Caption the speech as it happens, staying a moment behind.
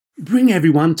Bring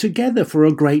everyone together for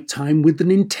a great time with the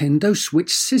Nintendo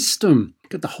Switch system.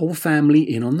 Get the whole family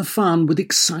in on the fun with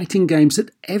exciting games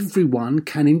that everyone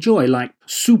can enjoy, like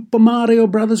Super Mario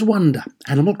Bros. Wonder,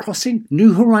 Animal Crossing,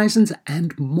 New Horizons,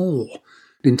 and more.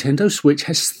 Nintendo Switch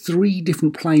has 3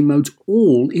 different play modes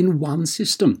all in one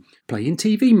system. Play in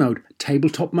TV mode,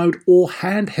 tabletop mode, or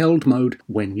handheld mode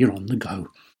when you're on the go.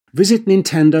 Visit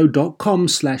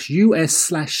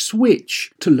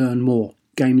nintendo.com/US/Switch to learn more.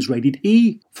 Games rated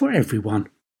E for everyone.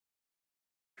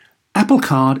 Apple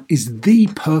Card is the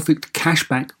perfect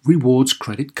cashback rewards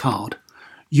credit card.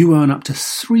 You earn up to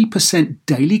 3%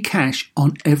 daily cash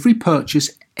on every purchase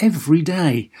every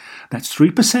day. That's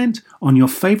 3% on your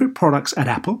favorite products at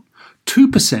Apple,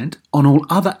 2% on all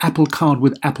other Apple Card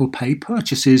with Apple Pay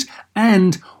purchases,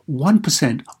 and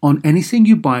 1% on anything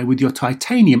you buy with your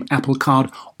titanium Apple Card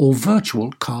or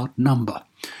virtual card number.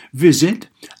 Visit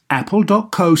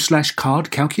apple.co/card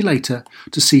calculator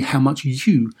to see how much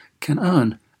you can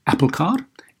earn. Apple Card,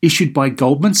 issued by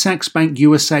Goldman Sachs Bank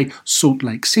USA, Salt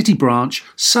Lake City branch,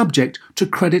 subject to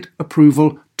credit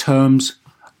approval. Terms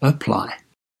apply.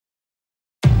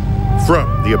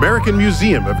 From the American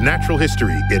Museum of Natural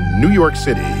History in New York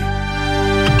City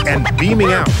and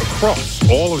beaming out across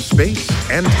all of space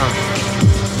and time,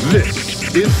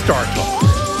 this is Star Talk,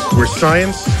 where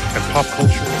science and pop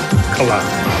culture collide.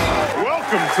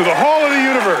 Welcome to the Hall of the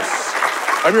Universe.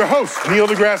 I'm your host, Neil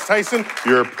deGrasse Tyson,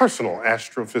 your personal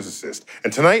astrophysicist.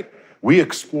 And tonight, we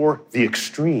explore the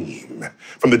extreme,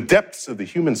 from the depths of the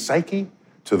human psyche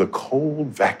to the cold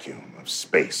vacuum of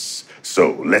space.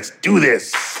 So let's do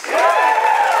this.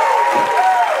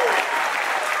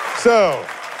 So,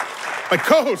 my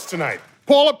co-host tonight,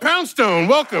 Paula Poundstone,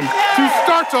 welcome to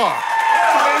Star Talk.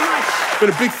 Thank you very much. Been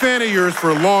a big fan of yours for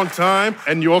a long time,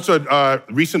 and you also had a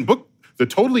recent book, The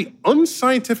Totally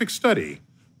Unscientific Study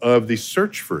of the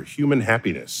Search for Human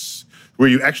Happiness, where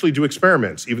you actually do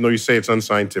experiments, even though you say it's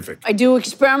unscientific. I do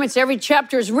experiments. Every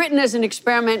chapter is written as an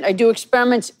experiment. I do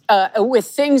experiments with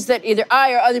things that either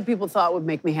I or other people thought would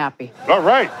make me happy. All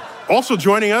right. Also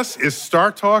joining us is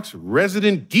Star Talk's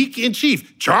resident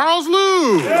geek-in-chief, Charles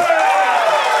Liu.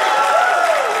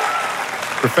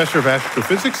 Professor of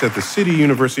astrophysics at the City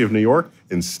University of New York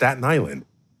in Staten Island.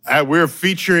 We're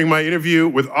featuring my interview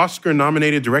with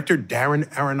Oscar-nominated director Darren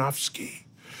Aronofsky.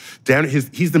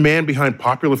 He's the man behind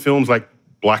popular films like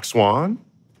Black Swan,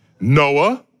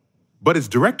 Noah, but his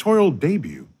directorial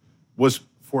debut was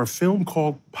for a film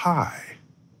called Pi,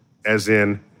 as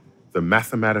in the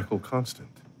mathematical constant,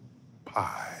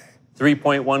 pi.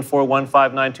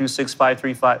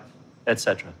 3.1415926535,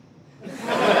 etc.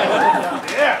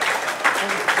 Yeah.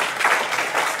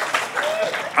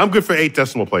 I'm good for 8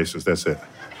 decimal places, that's it.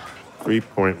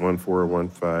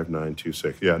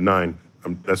 3.141592.6. Yeah, 9.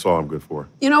 That's all I'm good for.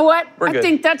 You know what? We're good. I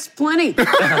think that's plenty.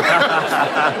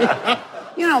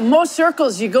 You know, most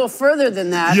circles, you go further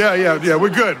than that. Yeah, we're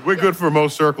good. We're good for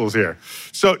most circles here.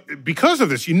 So because of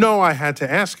this, I had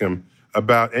to ask him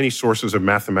about any sources of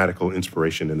mathematical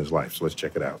inspiration in his life. So let's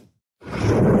check it out.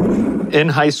 In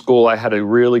high school, I had a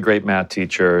really great math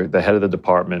teacher, the head of the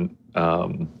department,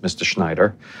 Mr.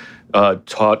 Schneider,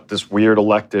 taught this weird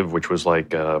elective, which was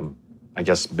like, I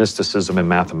guess, mysticism in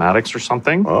mathematics or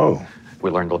something. Oh. We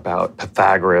learned about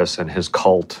Pythagoras and his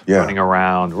cult running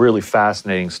around, really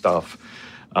fascinating stuff.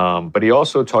 But he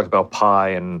also talked about pi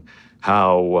and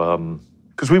how...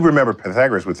 Because we remember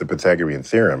Pythagoras with the Pythagorean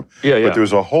theorem, but there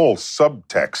was a whole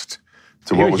subtext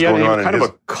to what was going on in of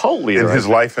a cult leader, in his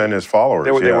life and his followers.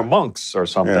 They were monks or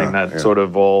something sort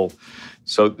of all...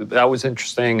 So that was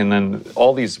interesting. And then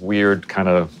all these weird kind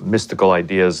of mystical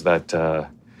ideas that,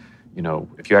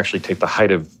 if you actually take the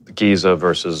height of Giza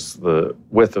versus the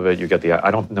width of it, you get I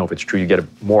don't know if it's true, you get a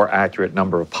more accurate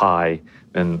number of pi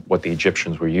than what the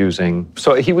Egyptians were using.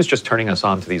 So he was just turning us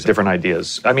on to these different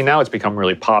ideas. I mean, now it's become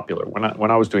really popular.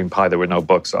 When I was doing pi, there were no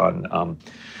books on,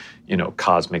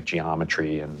 cosmic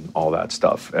geometry and all that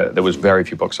stuff. There was very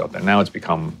few books out there. Now it's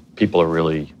become, people are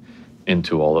really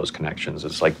into all those connections.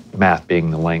 It's like math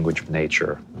being the language of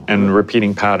nature and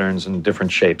repeating patterns and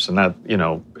different shapes. And that,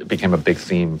 it became a big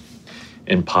theme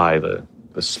in pi, the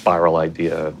spiral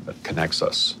idea that connects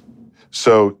us.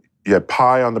 So you had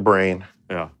pi on the brain.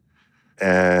 Yeah.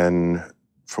 And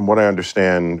from what I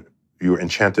understand, you were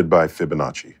enchanted by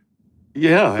Fibonacci.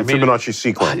 Yeah. The Fibonacci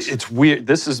sequence. It's weird.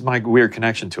 This is my weird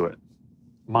connection to it.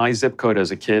 My zip code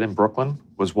as a kid in Brooklyn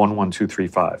was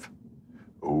 11235.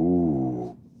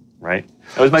 Ooh. Right?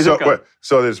 That was my zip code.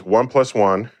 So there's 1 +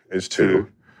 1 is 2.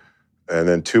 And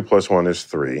then 2 + 1 is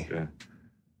 3. Yeah.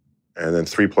 And then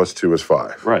 3 + 2 is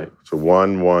 5. Right. So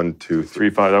 1, 1, 2, 3,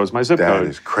 5. That was my zip code. That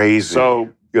is crazy. So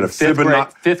You got a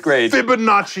fifth grade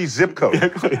Fibonacci zip code.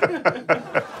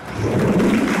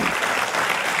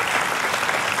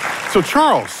 So,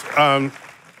 Charles,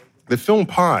 the film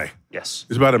Pi is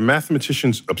about a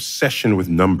mathematician's obsession with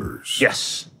numbers.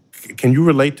 Yes. Can you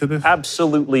relate to this?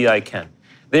 Absolutely, I can.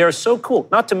 They are so cool.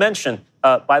 Not to mention,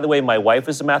 by the way, my wife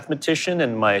is a mathematician,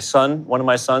 and my son, one of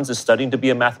my sons, is studying to be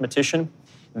a mathematician.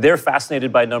 They're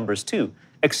fascinated by numbers too,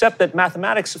 except that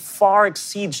mathematics far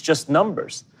exceeds just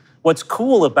numbers. What's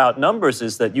cool about numbers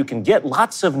is that you can get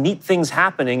lots of neat things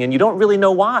happening and you don't really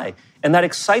know why. And that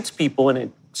excites people and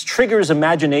it triggers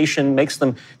imagination, makes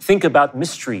them think about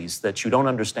mysteries that you don't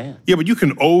understand. Yeah, but you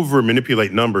can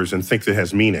over-manipulate numbers and think that it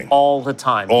has meaning. All the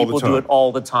time. People do it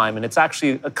all the time. And it's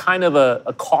actually a kind of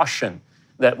a caution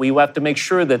that we have to make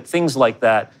sure that things like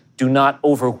that do not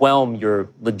overwhelm your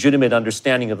legitimate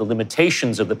understanding of the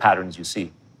limitations of the patterns you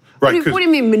see. Right. What do you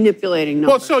mean manipulating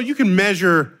numbers? Well, so you can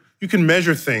measure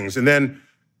things and then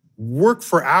work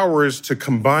for hours to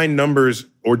combine numbers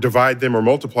or divide them or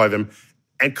multiply them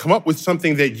and come up with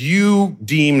something that you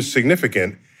deem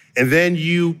significant. And then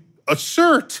you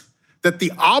assert that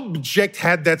the object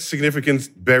had that significance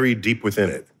buried deep within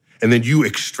it. And then you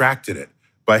extracted it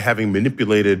by having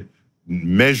manipulated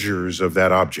measures of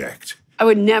that object. I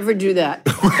would never do that.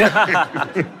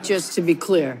 Just to be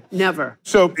clear, never.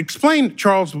 So explain,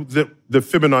 Charles, the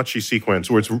Fibonacci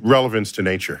sequence or its relevance to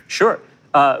nature. Sure.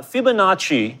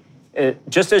 Fibonacci,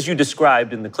 just as you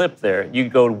described in the clip there, you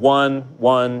go 1,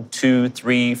 1, 2,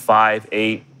 3, 5,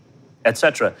 8,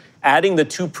 etc., adding the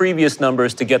two previous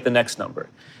numbers to get the next number.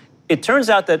 It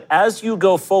turns out that as you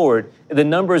go forward, the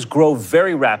numbers grow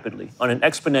very rapidly on an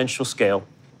exponential scale.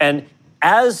 And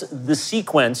as the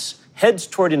sequence heads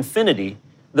toward infinity,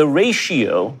 the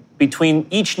ratio between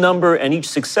each number and each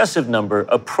successive number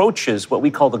approaches what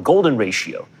we call the golden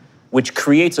ratio, which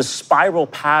creates a spiral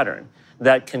pattern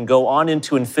that can go on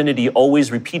into infinity,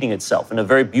 always repeating itself in a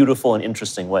very beautiful and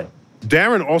interesting way.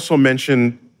 Darren also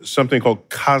mentioned something called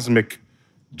cosmic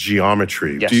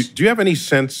geometry. Yes. Do you have any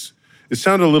sense? It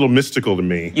sounded a little mystical to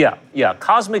me. Yeah.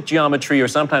 Cosmic geometry, or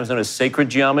sometimes known as sacred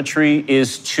geometry,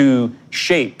 is to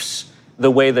shapes the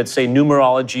way that, say,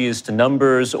 numerology is to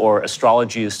numbers or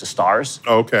astrology is to stars.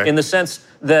 Okay. In the sense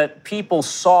that people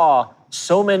saw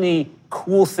so many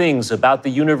cool things about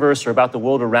the universe or about the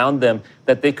world around them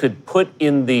that they could put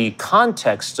in the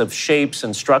context of shapes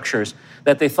and structures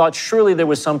that they thought surely there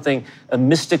was something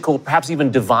mystical, perhaps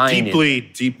even divine.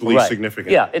 Deeply right.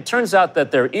 significant. Yeah, it turns out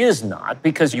that there is not,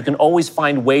 because you can always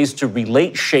find ways to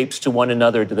relate shapes to one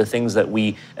another, to the things that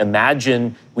we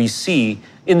imagine, we see.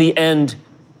 In the end,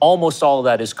 almost all of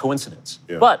that is coincidence.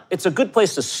 Yeah. But it's a good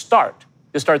place to start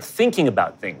thinking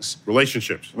about things.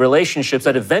 Relationships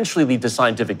that eventually lead to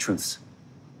scientific truths.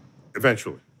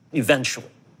 Eventually,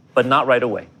 but not right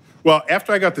away. Well,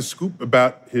 after I got the scoop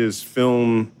about his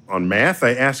film on math,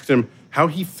 I asked him how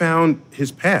he found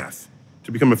his path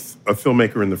to become a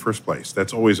filmmaker in the first place.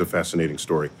 That's always a fascinating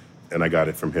story, and I got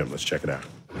it from him. Let's check it out.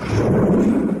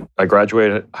 I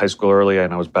graduated high school early,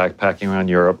 and I was backpacking around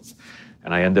Europe,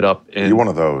 and I ended up in... You're one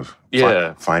of those?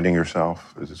 Yeah. Finding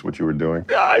yourself? Is this what you were doing?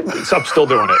 I'm still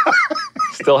doing it.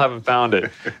 Still haven't found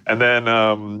it. And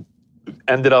then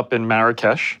ended up in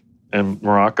Marrakesh, in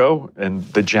Morocco, and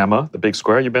the Gemma, the big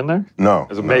square. You been there? No.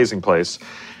 It's an amazing place.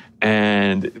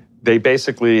 And they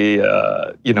basically,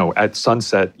 at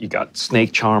sunset, you got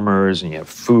snake charmers, and you have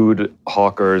food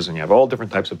hawkers, and you have all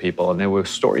different types of people, and they were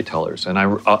storytellers. And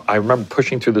I remember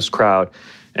pushing through this crowd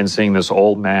and seeing this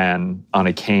old man on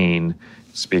a cane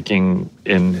speaking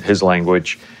in his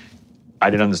language. I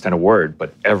didn't understand a word,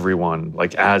 but everyone,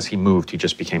 as he moved, he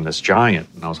just became this giant.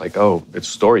 And I was like, oh, it's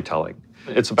storytelling.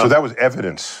 It's about... So that was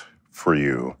evidence for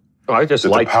you. Oh, I just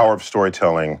that the power of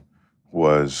storytelling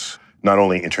was not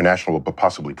only international, but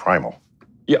possibly primal.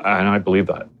 Yeah, and I believe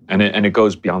that. And it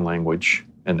goes beyond language.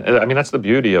 And I mean, that's the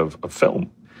beauty of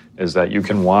film, is that you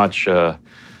can watch a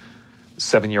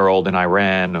 7-year-old in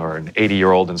Iran or an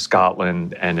 80-year-old in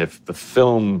Scotland, and if the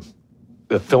film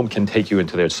can take you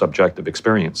into their subjective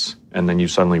experience, and then you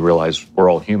suddenly realize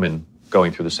we're all human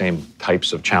going through the same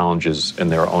types of challenges in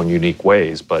their own unique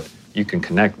ways, but you can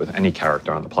connect with any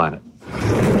character on the planet.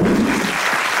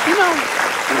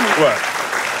 What?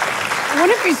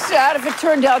 Wouldn't it be sad if it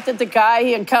turned out that the guy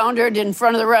he encountered in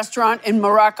front of the restaurant in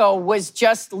Morocco was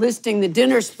just listing the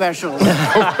dinner specials?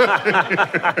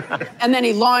 And then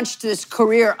he launched this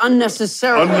career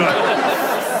unnecessarily.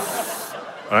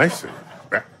 I see.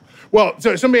 Well,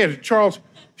 so somebody, Charles,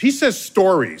 he says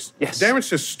stories. Yes. Darren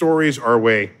says stories are a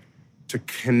way to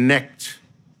connect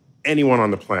anyone on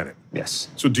the planet. Yes.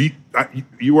 So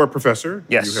you are a professor?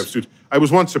 Yes. You have students. I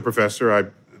was once a professor.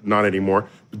 I'm not anymore.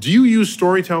 Do you use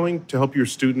storytelling to help your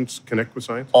students connect with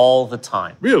science? All the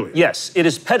time. Really? Yes, it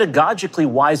is pedagogically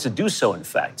wise to do so, in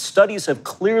fact. Studies have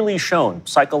clearly shown,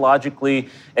 psychologically,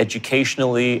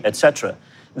 educationally, etc.,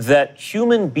 that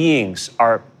human beings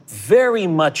are very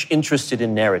much interested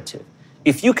in narrative.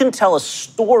 If you can tell a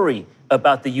story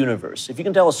about the universe, if you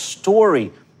can tell a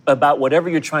story about whatever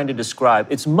you're trying to describe,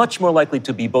 it's much more likely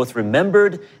to be both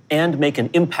remembered and make an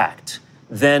impact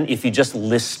than if you just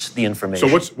list the information.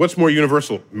 So what's more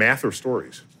universal, math or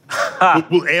stories?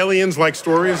 will aliens like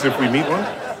stories if we meet one?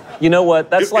 You know what?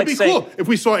 That's like it'd be saying... cool if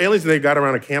we saw aliens and they got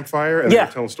around a campfire and they were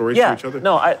telling stories to each other.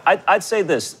 No, I'd say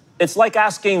this. It's like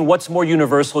asking what's more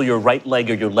universal, your right leg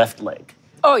or your left leg.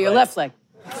 Oh, your left leg.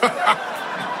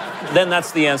 Then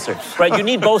that's the answer, right? You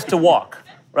need both to walk,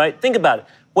 right? Think about it.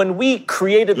 When we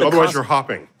created the... Otherwise, you're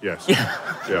hopping, yes.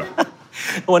 Yeah.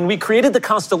 When we created the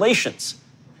constellations,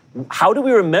 how do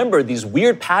we remember these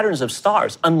weird patterns of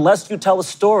stars unless you tell a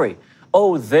story?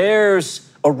 Oh, there's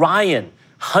Orion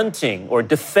hunting or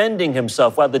defending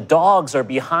himself while the dogs are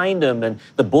behind him and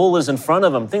the bull is in front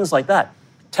of him, things like that.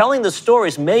 Telling the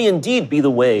stories may indeed be the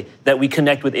way that we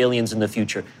connect with aliens in the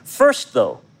future. First,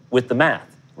 though, with the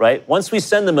math, right? Once we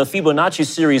send them a Fibonacci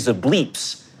series of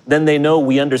bleeps, then they know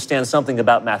we understand something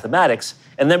about mathematics,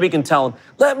 and then we can tell them,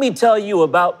 let me tell you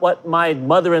about what my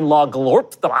mother-in-law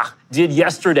Glorpthra did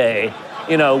yesterday,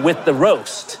 with the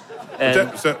roast.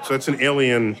 And So that's an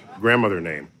alien grandmother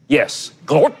name? Yes,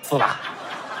 Glorpthra.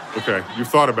 Okay, you've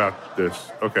thought about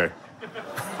this. Okay.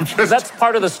 That's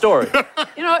part of the story.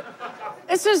 You know what?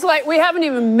 This is like we haven't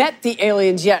even met the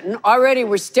aliens yet, and already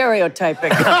we're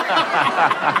stereotyping.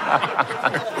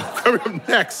 Coming up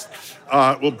next,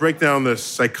 we'll break down the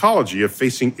psychology of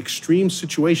facing extreme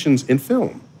situations in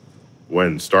film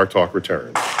when Star Talk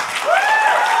returns.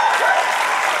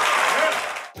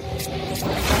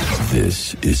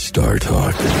 This is Star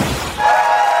Talk.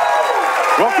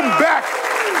 Welcome back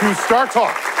to Star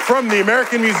Talk from the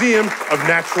American Museum of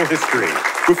Natural History.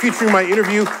 We're featuring my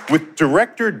interview with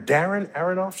director Darren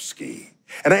Aronofsky.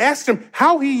 And I asked him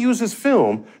how he uses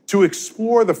film to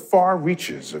explore the far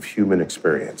reaches of human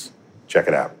experience. Check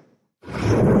it out.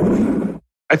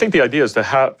 I think the idea is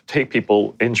to take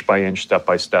people inch by inch, step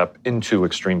by step into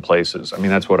extreme places. I mean,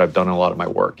 that's what I've done in a lot of my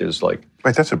work is like...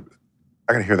 Wait, I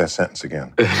gotta hear that sentence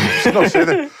again. No, say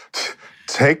that.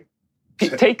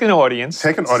 Take an audience,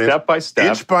 step by step,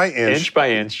 inch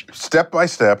by inch, step by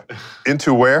step,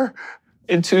 into where?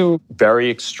 Into very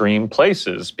extreme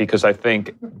places, because I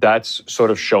think that's sort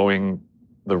of showing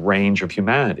the range of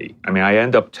humanity. I mean, I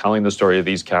end up telling the story of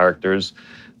these characters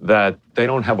that they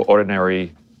don't have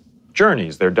ordinary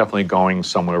journeys. They're definitely going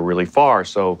somewhere really far.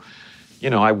 So,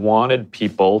 I wanted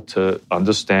people to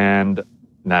understand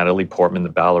Natalie Portman, the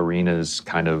ballerina's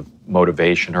kind of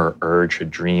motivation, her urge, her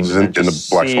dreams. In the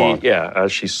Black Swan. Yeah,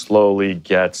 as she slowly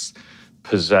gets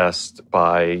possessed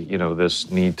by,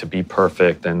 this need to be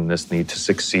perfect and this need to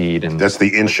succeed. And that's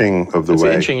the inching of the way.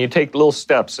 The inching. You take little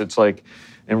steps. It's like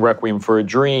in Requiem for a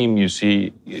Dream, you see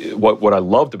what I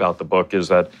loved about the book is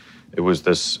that it was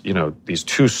this, these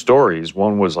two stories.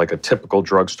 One was like a typical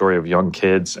drug story of young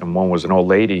kids, and one was an old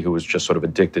lady who was just sort of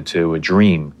addicted to a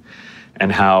dream.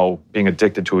 And how being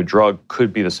addicted to a drug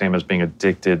could be the same as being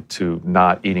addicted to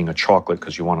not eating a chocolate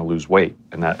because you want to lose weight.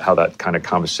 And how that kind of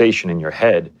conversation in your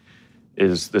head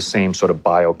is the same sort of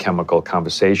biochemical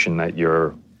conversation that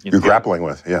you're grappling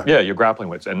with, yeah. Yeah, you're grappling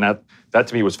with. And that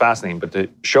to me was fascinating. But to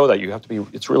show that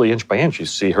it's really inch by inch. You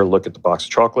see her look at the box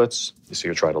of chocolates, you see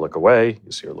her try to look away,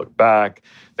 you see her look back,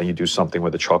 then you do something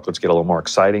where the chocolates get a little more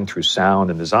exciting through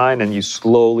sound and design, and you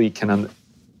slowly can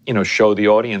show the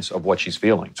audience of what she's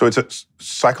feeling. So it's a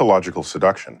psychological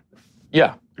seduction.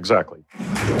 Yeah, exactly.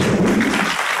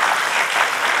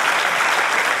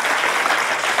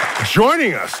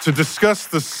 Joining us to discuss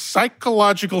the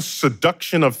psychological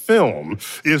seduction of film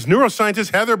is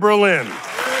neuroscientist Heather Berlin.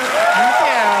 Thank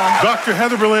you. Dr.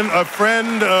 Heather Berlin, a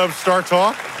friend of Star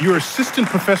Talk. You're assistant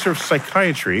professor of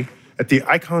psychiatry at the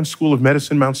Icahn School of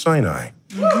Medicine, Mount Sinai.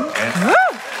 Mm-hmm.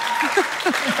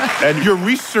 And your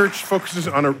research focuses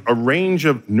on a range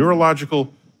of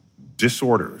neurological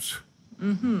disorders.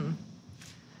 Mm-hmm.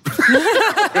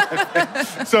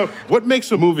 So what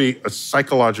makes a movie a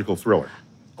psychological thriller?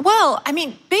 Well, I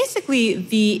mean, basically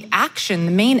the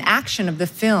main action of the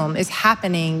film is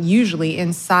happening usually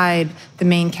inside the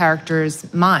main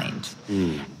character's mind.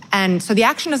 And so the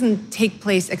action doesn't take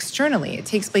place externally, it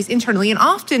takes place internally. And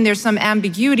often there's some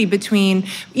ambiguity between,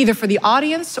 either for the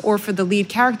audience or for the lead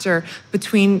character,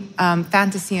 between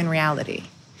fantasy and reality.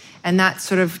 And that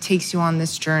sort of takes you on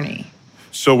this journey.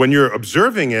 So when you're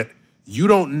observing it, you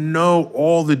don't know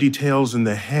all the details in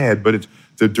the head, but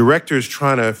the director's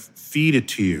trying to feed it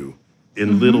to you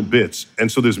in little bits.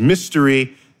 And so there's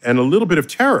mystery and a little bit of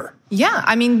terror. Yeah,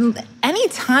 I mean,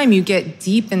 anytime you get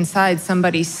deep inside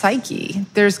somebody's psyche,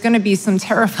 there's going to be some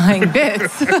terrifying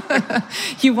bits.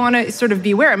 You want to sort of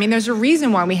be aware. I mean, there's a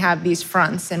reason why we have these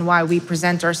fronts and why we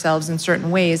present ourselves in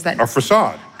certain ways. That Our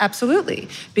facade. Absolutely.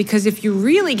 Because if you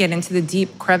really get into the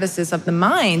deep crevices of the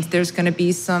mind, there's going to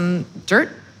be some dirt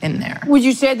in there. Would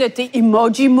you say that the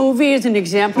Emoji Movie is an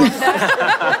example of that?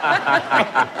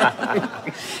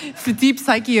 The deep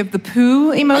psyche of the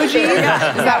poo emoji?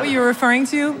 Is that what you're referring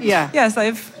to? Yeah. Yes,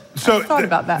 I've thought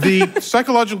about that. The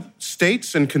psychological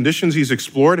states and conditions he's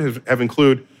explored have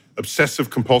include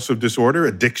obsessive compulsive disorder,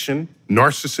 addiction,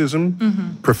 narcissism,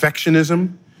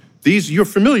 perfectionism. You're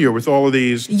familiar with all of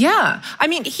these. Yeah. I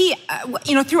mean, he,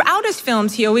 throughout his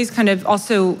films, he always kind of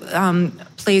also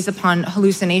plays upon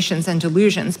hallucinations and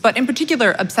delusions, but in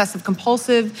particular,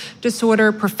 obsessive-compulsive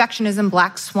disorder, perfectionism,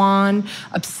 Black Swan,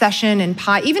 obsession, and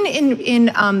Pi. Even in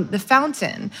The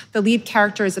Fountain, the lead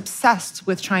character is obsessed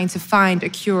with trying to find a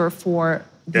cure for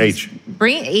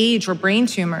brain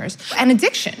tumors and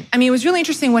addiction. I mean, it was really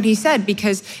interesting what he said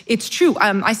because it's true.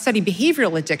 I study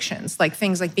behavioral addictions, like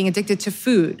things like being addicted to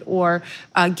food or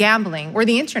gambling or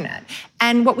the internet.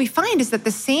 And what we find is that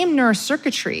the same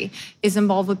neurocircuitry is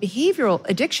involved with behavioral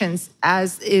addictions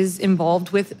as is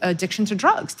involved with addiction to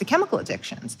drugs, to chemical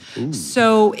addictions. Ooh.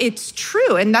 So it's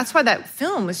true. And that's why that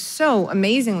film is so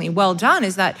amazingly well done,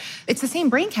 is that it's the same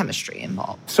brain chemistry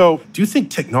involved. So do you think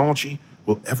technology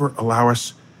will ever allow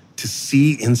us to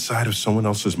see inside of someone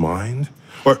else's mind?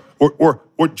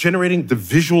 Or generating the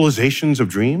visualizations of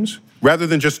dreams? Rather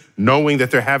than just knowing that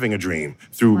they're having a dream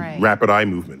through rapid eye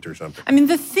movement or something. I mean,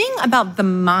 the thing about the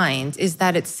mind is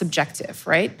that it's subjective,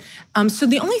 right? So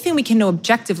the only thing we can know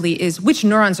objectively is which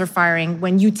neurons are firing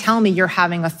when you tell me you're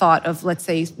having a thought of, let's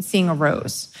say, seeing a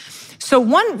rose. So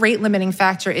one rate-limiting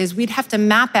factor is we'd have to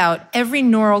map out every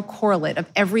neural correlate of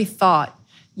every thought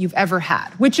you've ever had,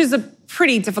 which is a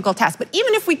pretty difficult task. But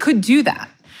even if we could do that,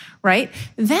 right,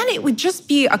 then it would just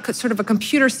be a sort of a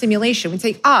computer simulation. We'd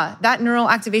say, that neural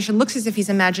activation looks as if he's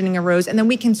imagining a rose, and then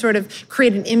we can sort of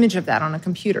create an image of that on a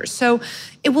computer. So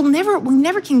we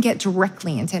never can get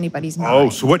directly into anybody's mind. Oh,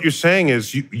 so what you're saying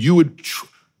is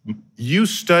you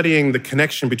studying the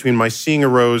connection between my seeing a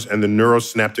rose and the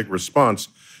neurosynaptic response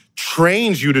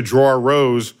trains you to draw a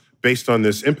rose based on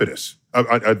this impetus,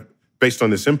 based on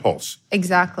this impulse.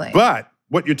 Exactly. But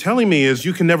what you're telling me is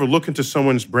you can never look into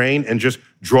someone's brain and just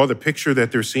draw the picture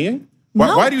that they're seeing?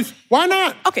 No. Why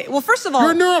not? Okay, well, first of all,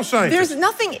 you're a neuroscientist. There's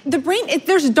nothing, the brain,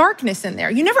 there's darkness in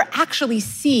there. You never actually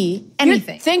see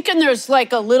anything. You're thinking there's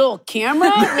like a little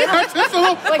camera?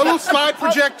 a little slide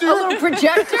projector? A little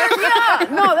projector? Yeah.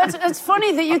 No, that's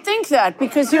funny that you think that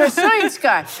because you're a science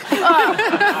guy.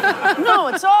 No,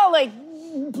 it's all like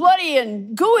bloody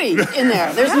and gooey in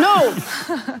there. There's no...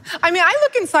 I mean, I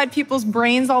look inside people's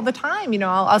brains all the time. You know,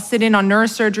 I'll sit in on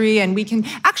neurosurgery and we can...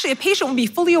 Actually, a patient will be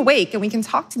fully awake and we can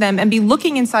talk to them and be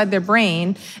looking inside their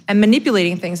brain and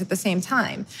manipulating things at the same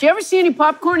time. Do you ever see any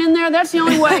popcorn in there? That's the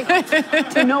only way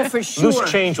to know for sure.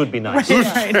 Loose change would be nice.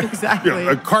 Right, exactly.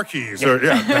 Yeah, car keys or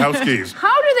the house keys.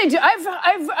 How do they do...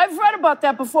 I've read about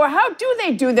that before. How do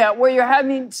they do that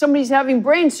where somebody's having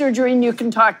brain surgery and you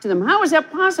can talk to them? How is that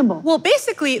possible? Well,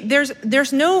 basically,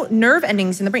 there's no nerve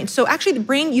endings in the brain. So actually, the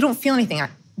brain, you don't feel anything.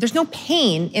 There's no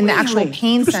pain in the actual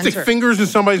pain center. Stick fingers in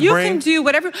somebody's brain? You can do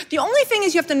whatever. The only thing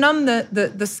is you have to numb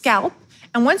the scalp.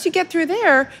 And once you get through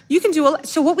there, you can do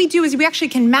so what we do is we actually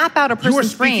can map out a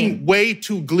person's brain. You are speaking way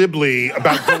too glibly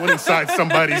about going inside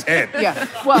somebody's head. Yeah,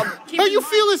 well... you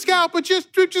feel the scalp, but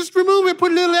just remove it,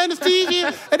 put a little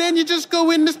anesthesia, and then you just go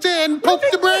in and poke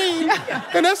the brain,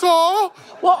 and that's all.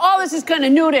 Well, all this is kind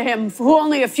of new to him, who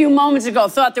only a few moments ago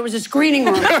thought there was a screening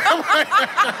room.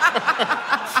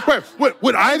 Wait,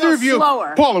 would either of you...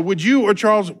 Slower. Paula, would you or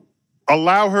Charles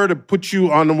allow her to put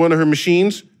you on one of her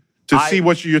machines to see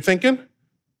what you're thinking?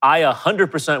 I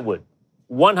 100% would.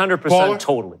 100% Paula?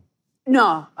 totally.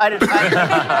 No, I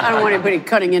don't want anybody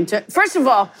cutting into... First of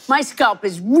all, my scalp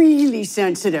is really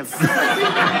sensitive.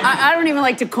 I don't even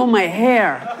like to comb my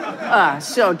hair.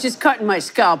 So just cutting my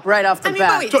scalp right off the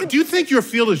bat. So do you think your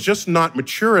field is just not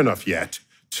mature enough yet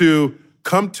to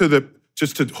come to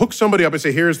just to hook somebody up and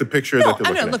say, here's the picture that they're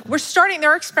looking at? Look,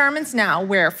 there are experiments now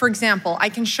where, for example, I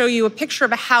can show you a picture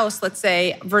of a house, let's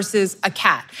say, versus a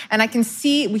cat. And we can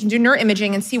do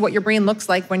neuroimaging and see what your brain looks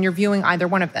like when you're viewing either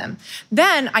one of them.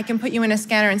 Then I can put you in a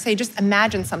scanner and say, just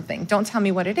imagine something. Don't tell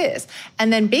me what it is.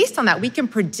 And then based on that, we can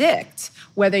predict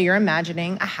whether you're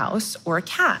imagining a house or a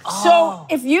cat. So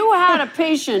if you had a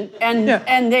patient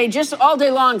and they just all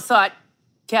day long thought,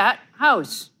 cat,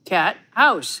 house,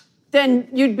 then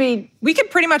you'd be... We could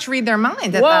pretty much read their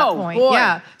mind at that point. Boy.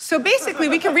 Yeah. So basically,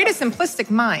 we can read a simplistic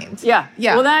mind. Yeah.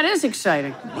 Yeah. Well, that is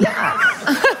exciting.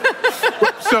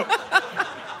 So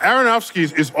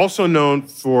Aronofsky is also known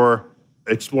for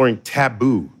exploring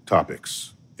taboo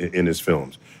topics in his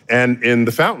films. And in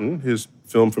The Fountain, his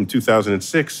film from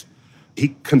 2006,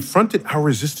 he confronted our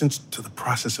resistance to the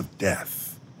process of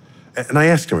death. And I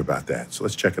asked him about that, so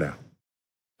let's check it out.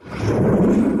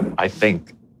 I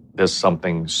think there's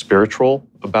something spiritual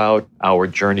about our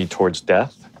journey towards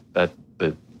death that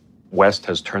the West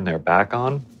has turned their back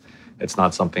on. It's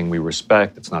not something we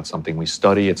respect. It's not something we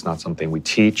study. It's not something we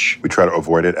teach. We try to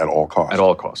avoid it at all costs. At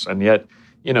all costs. And yet,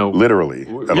 you know... Literally,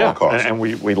 at all costs. And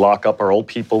we lock up our old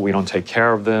people. We don't take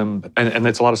care of them. And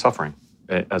it's a lot of suffering,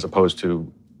 as opposed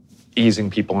to easing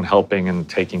people and helping and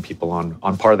taking people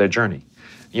on part of their journey.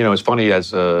 You know, it's funny,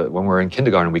 as when we're in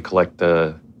kindergarten, we collect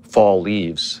the fall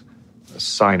leaves, a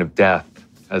sign of death,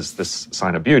 as this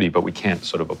sign of beauty, but we can't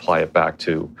sort of apply it back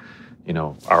to, you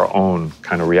know, our own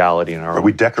kind of reality and our own...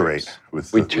 We decorate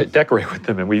with... decorate with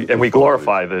them, and we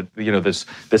glorify the, you know, this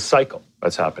cycle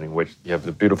that's happening, which you have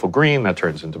the beautiful green that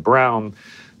turns into brown,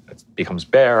 that becomes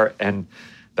bare, and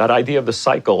that idea of the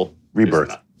cycle...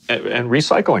 Rebirth. And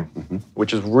recycling,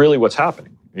 which is really what's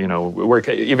happening. You know,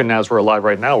 even as we're alive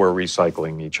right now, we're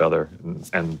recycling each other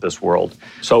and this world.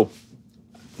 So,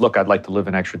 look, I'd like to live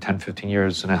an extra 10, 15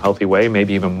 years in a healthy way,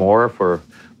 maybe even more for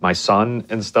my son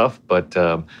and stuff. But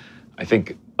I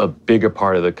think a bigger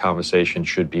part of the conversation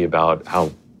should be about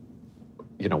how,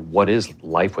 you know, what is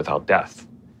life without death?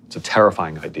 It's a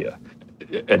terrifying idea.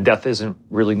 And death doesn't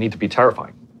really need to be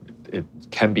terrifying. It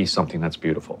can be something that's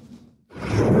beautiful.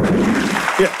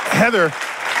 Yeah, Heather,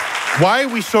 why are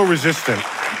we so resistant,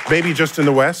 maybe just in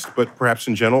the West, but perhaps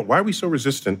in general, why are we so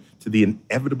resistant to the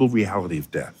inevitable reality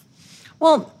of death?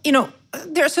 Well, you know,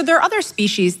 there are other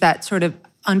species that sort of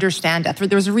understand death.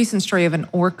 There was a recent story of an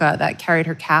orca that carried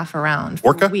her calf around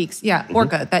for weeks. Yeah,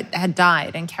 orca that had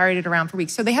died and carried it around for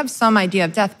weeks. So they have some idea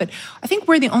of death, but I think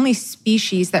we're the only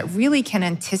species that really can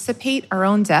anticipate our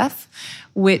own death,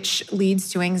 which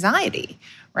leads to anxiety,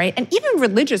 right? And even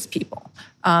religious people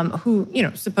who, you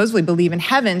know, supposedly believe in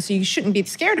heaven, so you shouldn't be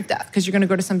scared of death because you're going to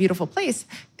go to some beautiful place.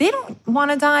 They don't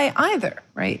want to die either,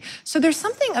 right? So there's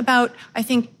something about, I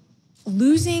think,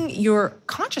 losing your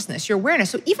consciousness, your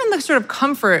awareness. So even the sort of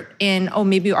comfort in, oh,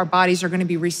 maybe our bodies are going to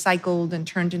be recycled and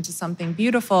turned into something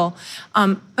beautiful.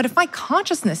 But if my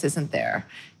consciousness isn't there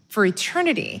for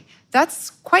eternity,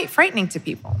 that's quite frightening to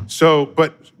people. So,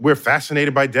 but we're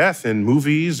fascinated by death in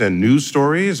movies and news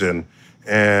stories,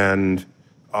 and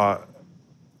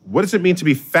what does it mean to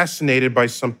be fascinated by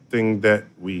something that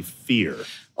we fear?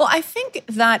 Well, I think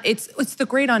that it's the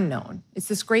great unknown. It's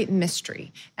this great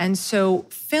mystery. And so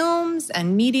films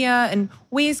and media and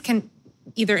ways can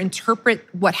either interpret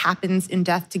what happens in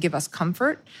death to give us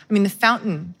comfort. I mean, The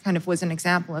Fountain kind of was an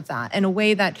example of that, in a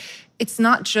way that it's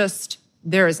not just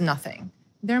there is nothing.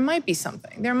 There might be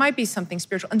something. There might be something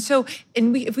spiritual. And so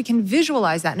if we can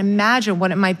visualize that and imagine what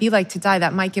it might be like to die,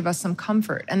 that might give us some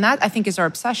comfort. And that, I think, is our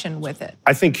obsession with it.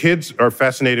 I think kids are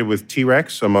fascinated with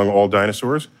T-Rex among all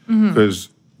dinosaurs because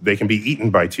they can be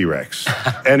eaten by T-Rex.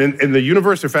 And in the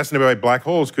universe, they're fascinated by black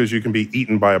holes because you can be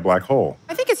eaten by a black hole.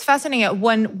 I think it's fascinating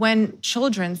when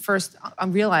children first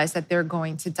realize that they're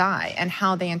going to die and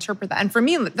how they interpret that. And for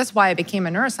me, that's why I became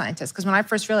a neuroscientist, because when I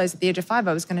first realized at the age of 5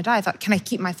 I was going to die, I thought, can I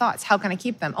keep my thoughts? How can I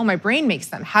keep them? Oh, my brain makes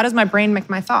them. How does my brain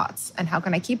make my thoughts? And how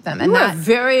can I keep them? And you have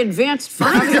very advanced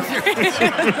philosophy.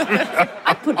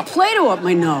 I put Play-Doh up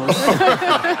my nose.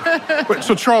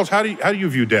 So, Charles, how do you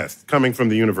view death coming from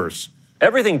the universe?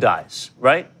 Everything dies,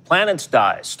 right? Planets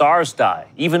die, stars die,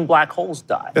 even black holes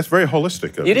die. That's very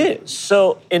holistic of you. It is.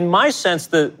 So in my sense,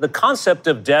 the concept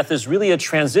of death is really a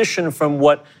transition from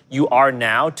what you are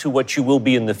now to what you will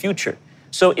be in the future.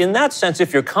 So in that sense,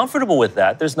 if you're comfortable with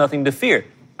that, there's nothing to fear.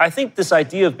 I think this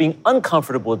idea of being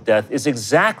uncomfortable with death is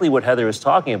exactly what Heather is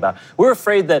talking about. We're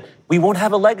afraid that we won't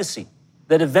have a legacy,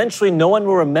 that eventually no one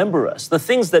will remember us. The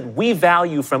things that we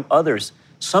value from others,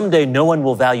 someday no one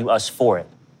will value us for it.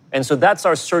 And so that's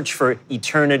our search for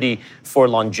eternity, for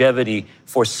longevity,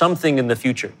 for something in the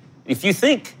future. If you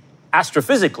think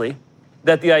astrophysically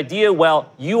that the idea,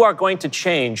 well, you are going to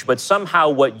change, but somehow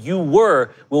what you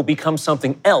were will become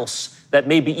something else that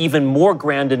may be even more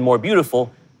grand and more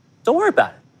beautiful, don't worry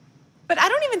about it. But I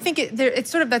don't even think it's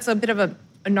sort of, that's a bit of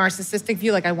a a narcissistic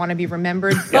view, like I want to be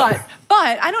remembered, but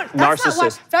I don't. That's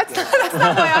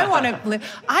not why I want to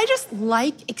live. I just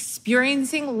like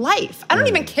experiencing life. I don't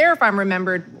even care if I'm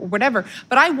remembered or whatever,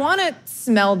 but I want to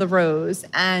smell the rose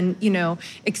and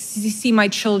see my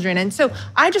children, and so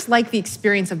I just like the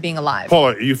experience of being alive. Paul,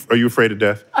 are you afraid of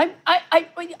death? I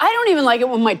don't even like it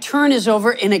when my turn is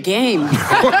over in a game.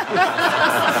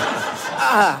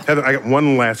 Heather, I got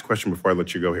one last question before I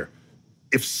let you go here.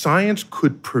 If science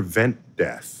could prevent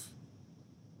death,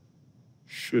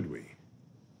 should we?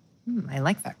 I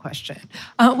like that question.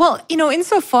 Well,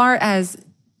 insofar as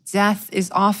death is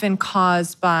often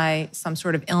caused by some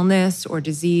sort of illness or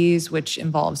disease which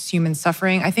involves human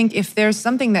suffering, I think if there's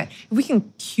something that if we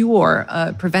can cure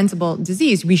a preventable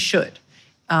disease, we should.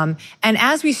 And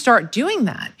as we start doing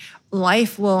that,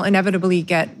 life will inevitably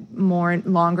get longer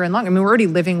and longer. I mean, we're already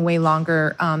living way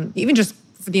longer, even just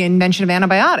for the invention of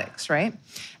antibiotics, right?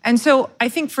 And so I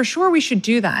think for sure we should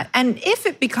do that. And if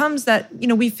it becomes that,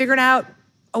 we figured out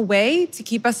a way to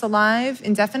keep us alive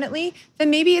indefinitely, then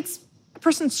maybe it's a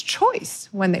person's choice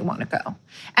when they want to go.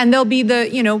 And there'll be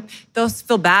they'll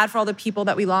feel bad for all the people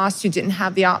that we lost who didn't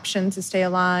have the option to stay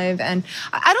alive. And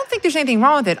I don't think there's anything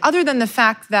wrong with it other than the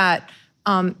fact that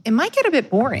it might get a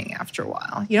bit boring after a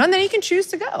while, and then you can choose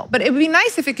to go. But it would be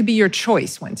nice if it could be your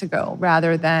choice when to go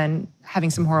rather than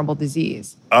having some horrible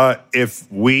disease. If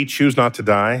we choose not to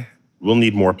die, we'll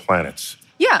need more planets.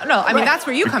 Yeah, no, I mean, that's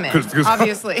where you come in,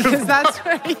 obviously, because that's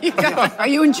where you go. Are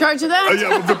you in charge of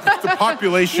that? The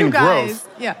population growth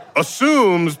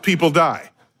assumes people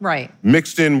die. Right.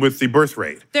 Mixed in with the birth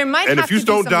rate. There might and have if you to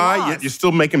don't be some die, laws. yet you're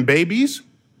still making babies,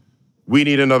 we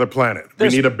need another planet. We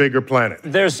need a bigger planet.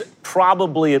 There's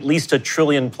probably at least 1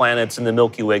 trillion planets in the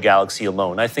Milky Way galaxy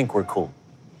alone. I think we're cool.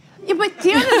 Yeah, but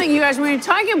the other thing, you guys, when you're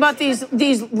talking about these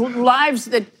lives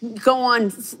that go on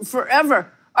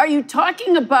forever, are you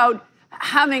talking about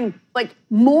having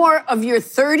more of your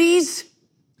 30s?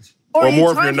 Or are you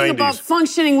more of your talking 90s? about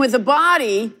functioning with a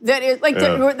body that is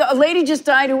a lady just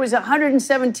died who was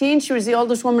 117. She was the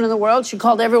oldest woman in the world. She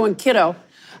called everyone kiddo.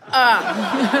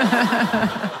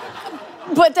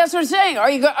 But that's what I'm saying.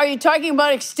 Are you talking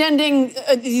about extending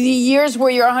the years where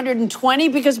you're 120?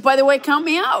 Because, by the way, count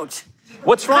me out.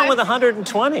 What's wrong with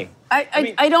 120?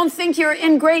 I don't think you're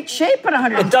in great shape at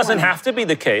 120. It doesn't have to be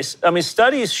the case. I mean,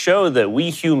 studies show that we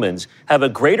humans have a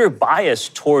greater bias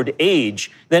toward age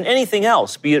than anything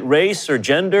else, be it race or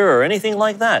gender or anything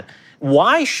like that.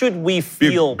 Why should we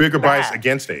feel bigger bad? bias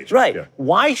against age? Right. Yeah.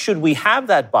 Why should we have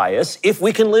that bias if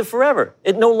we can live forever?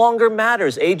 It no longer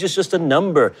matters. Age is just a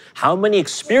number. How many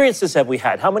experiences have we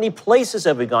had? How many places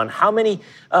have we gone? How many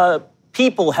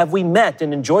people have we met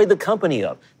and enjoyed the company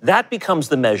of? That becomes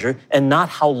the measure and not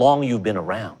how long you've been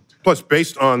around. Plus,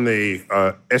 based on the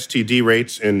STD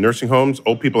rates in nursing homes,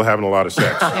 old people are having a lot of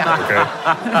sex. Okay?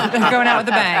 They're going out with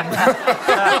a bang.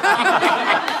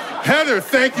 Heather,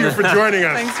 thank you for joining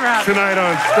us Thanks for having tonight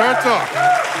on Star Talk.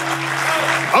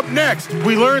 Up next,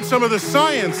 we learn some of the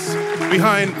science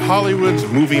behind Hollywood's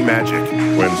movie magic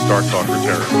when Star Talk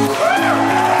returns.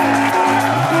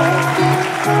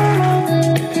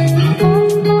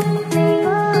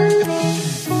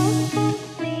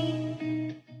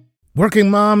 Working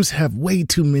moms have way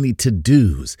too many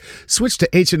to-dos. Switch to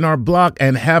H&R Block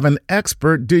and have an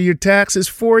expert do your taxes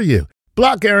for you.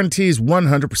 Block guarantees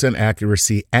 100%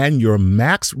 accuracy and your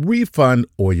max refund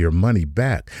or your money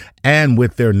back. And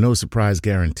with their no surprise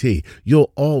guarantee,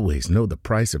 you'll always know the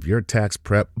price of your tax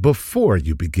prep before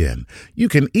you begin. You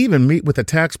can even meet with a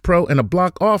tax pro in a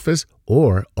Block office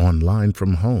or online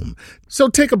from home. So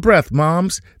take a breath,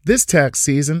 moms. This tax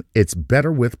season, it's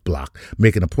better with Block.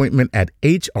 Make an appointment at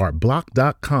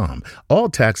hrblock.com. All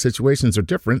tax situations are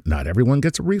different. Not everyone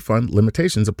gets a refund.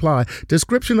 Limitations apply.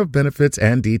 Description of benefits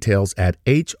and details at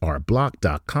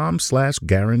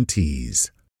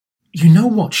hrblock.com/guarantees. You know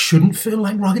what shouldn't feel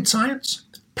like rocket science?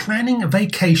 Planning a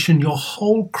vacation your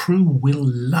whole crew will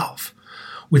love.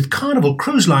 With Carnival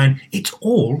Cruise Line, it's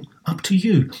all up to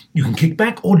you. You can kick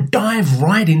back or dive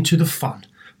right into the fun.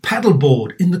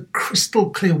 Paddleboard in the crystal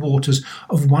clear waters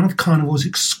of one of Carnival's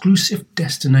exclusive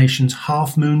destinations,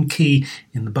 Half Moon Cay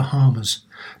in the Bahamas.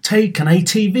 Take an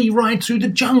ATV ride through the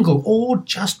jungle or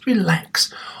just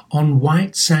relax on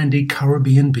white sandy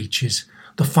Caribbean beaches.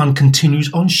 The fun continues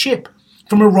on ship.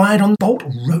 From a ride on Bolt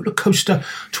roller coaster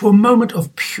to a moment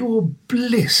of pure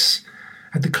bliss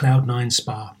at the Cloud9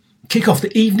 Spa. Kick off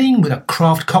the evening with a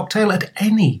craft cocktail at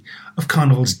any of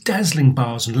Carnival's dazzling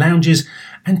bars and lounges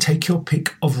and take your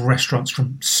pick of restaurants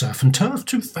from surf and turf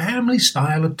to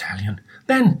family-style Italian.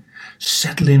 Then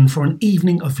settle in for an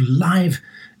evening of live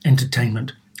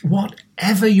entertainment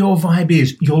Whatever your vibe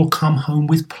is, you'll come home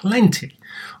with plenty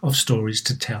of stories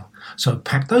to tell. So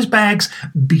pack those bags,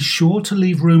 be sure to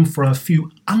leave room for a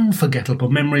few unforgettable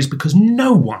memories, because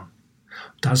no one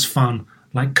does fun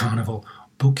like Carnival.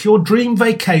 Book your dream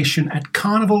vacation at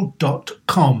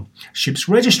carnival.com. Ships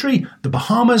registry, the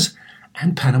Bahamas,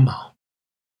 and Panama.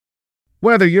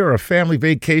 Whether you're a family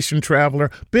vacation traveler,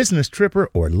 business tripper,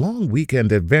 or long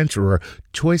weekend adventurer,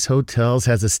 Choice Hotels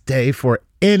has a stay for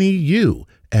any you.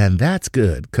 And that's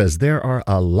good, because there are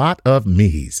a lot of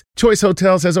me's. Choice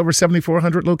Hotels has over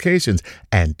 7,400 locations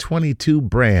and 22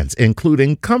 brands,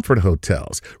 including Comfort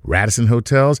Hotels, Radisson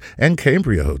Hotels, and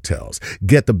Cambria Hotels.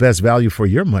 Get the best value for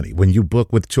your money when you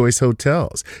book with Choice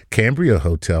Hotels. Cambria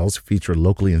Hotels feature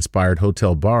locally inspired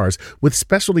hotel bars with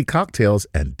specialty cocktails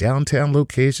and downtown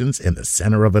locations in the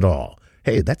center of it all.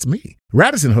 Hey, that's me.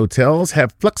 Radisson Hotels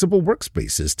have flexible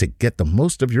workspaces to get the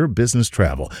most of your business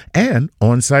travel and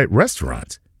on-site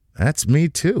restaurants. That's me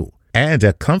too. And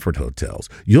at Comfort Hotels,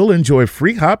 you'll enjoy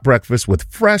free hot breakfast with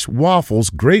fresh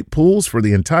waffles, great pools for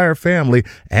the entire family,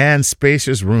 and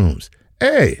spacious rooms.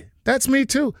 Hey, that's me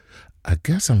too. I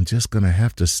guess I'm just going to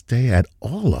have to stay at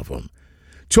all of them.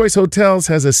 Choice Hotels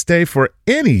has a stay for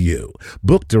any you.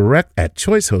 Book direct at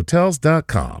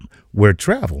choicehotels.com, where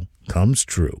travel comes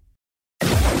true.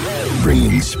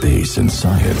 Bringing space and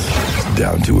science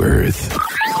down to Earth.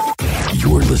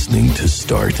 You're listening to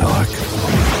Star Talk.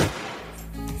 Welcome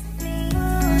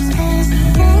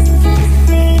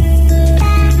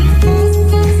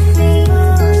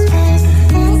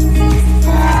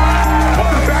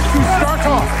back to Star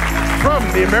Talk from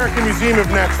the American Museum of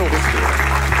Natural History.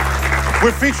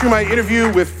 We're featuring my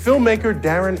interview with filmmaker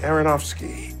Darren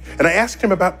Aronofsky, and I asked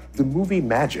him about the movie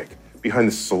magic behind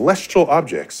the celestial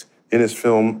objects in his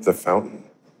film, The Fountain.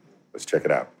 Let's check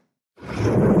it out.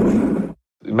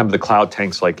 Remember the cloud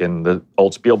tanks, like in the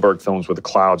old Spielberg films, where the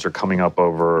clouds are coming up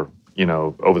over,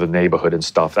 over the neighborhood and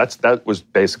stuff. That was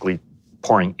basically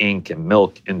pouring ink and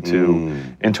milk into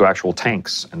actual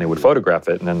tanks, and they would photograph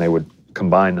it, and then they would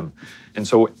combine them. And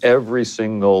so every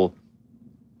single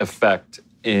effect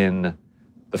in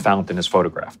The Fountain is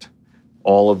photographed.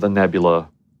 All of the nebula,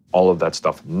 all of that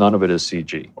stuff. None of it is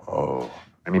CG. Oh.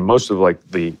 I mean, most of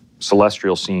the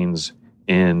celestial scenes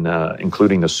in,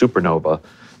 including the supernova,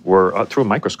 were through a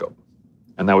microscope.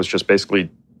 And that was just basically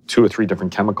 2 or 3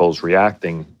 different chemicals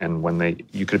reacting, and when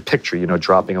you could picture,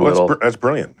 dropping a little. That's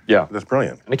brilliant. Yeah. That's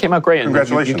brilliant. And it came out great.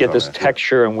 Congratulations. And you get this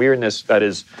texture and weirdness that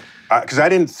is. Because I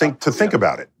didn't think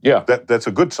about it. Yeah. That's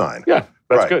a good sign. Yeah,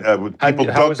 that's right. good.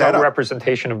 How was our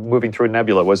representation of moving through a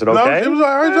nebula? Was it okay? No, it was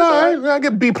all right. I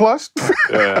get B+.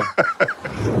 Yeah.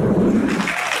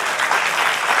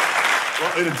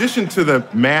 Well, in addition to the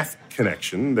math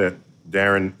connection that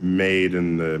Darren made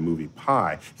in the movie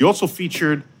Pi, he also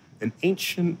featured an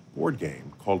ancient board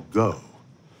game called Go.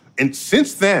 And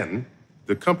since then,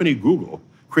 the company Google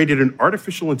created an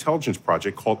artificial intelligence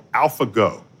project called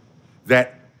AlphaGo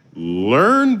that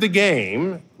learned the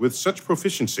game with such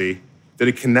proficiency that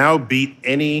it can now beat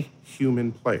any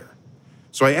human player.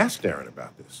 So I asked Darren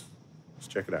about this. Let's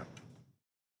check it out.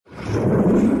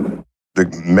 The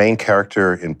main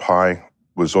character in Pi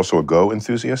was also a Go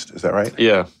enthusiast, is that right?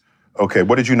 Yeah. Okay,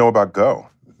 what did you know about Go?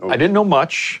 I didn't know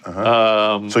much.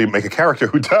 So you make a character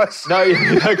who does. No,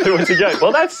 exactly what you get.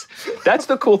 Well, that's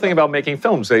the cool thing about making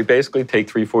films. They basically take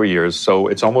 3-4 years, so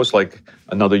it's almost like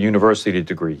another university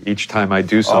degree each time I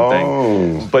do something.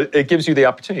 Oh. But it gives you the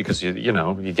opportunity because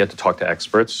you get to talk to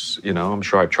experts. I'm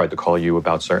sure I've tried to call you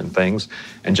about certain things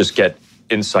and just get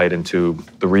insight into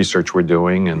the research we're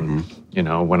doing. And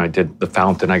when I did The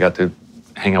Fountain, I got to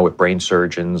hang out with brain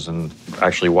surgeons and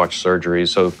actually watch surgeries.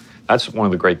 So that's one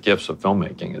of the great gifts of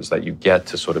filmmaking, is that you get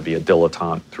to sort of be a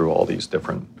dilettante through all these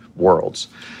different worlds.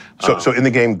 So in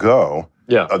the game Go,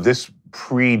 this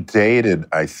predated,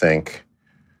 I think,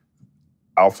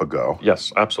 AlphaGo.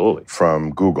 Yes, absolutely.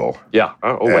 From Google. Yeah,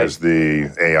 as the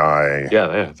AI.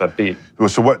 Yeah, that beat.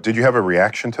 So what, did you have a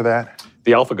reaction to that?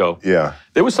 The AlphaGo. Yeah.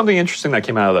 There was something interesting that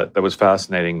came out of that was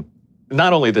fascinating.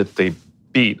 Not only that they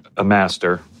beat a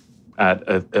master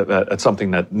at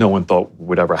something that no one thought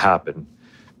would ever happen,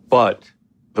 but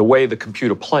the way the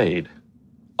computer played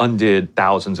undid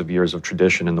thousands of years of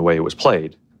tradition in the way it was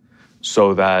played,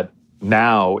 so that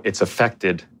now it's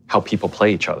affected how people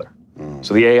play each other.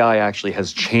 So the AI actually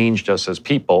has changed us as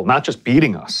people, not just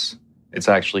beating us. It's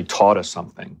actually taught us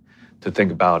something to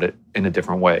think about it in a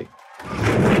different way.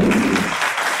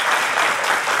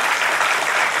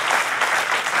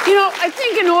 I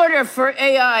think in order for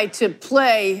AI to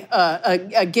play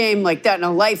a game like that in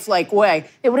a lifelike way,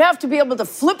 it would have to be able to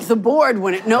flip the board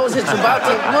when it knows it's about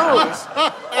to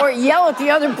lose, or yell at the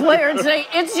other player and say,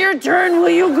 "It's your turn, will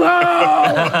you go?"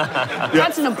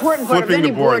 That's an important part of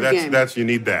any board game. You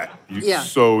need that. You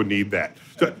so need that.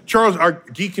 So, Charles, our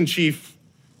geek in chief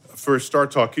for Star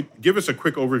Talk, could you give us a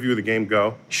quick overview of the game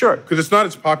Go? Sure. Because it's not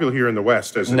as popular here in the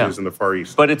West as it is in the Far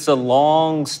East. But it's a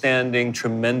long-standing,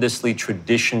 tremendously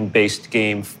tradition-based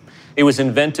game. It was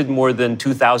invented more than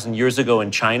 2,000 years ago in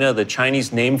China. The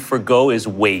Chinese name for Go is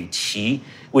Wei Qi,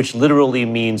 which literally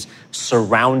means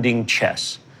surrounding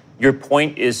chess. Your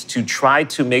point is to try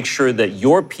to make sure that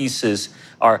your pieces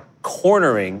are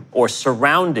cornering or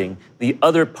surrounding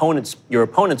your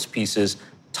opponent's pieces,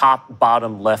 top,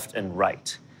 bottom, left, and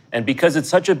right. And because it's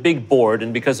such a big board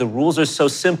and because the rules are so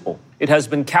simple, it has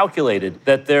been calculated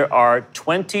that there are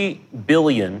 20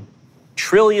 billion,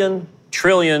 trillion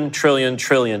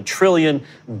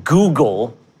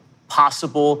Google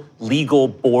possible legal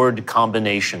board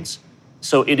combinations.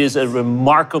 So it is a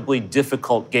remarkably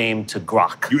difficult game to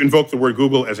grok. You invoke the word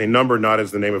Google as a number, not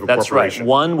as the name of a corporation. That's right,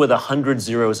 one with 100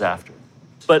 zeros after.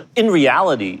 But in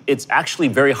reality, it's actually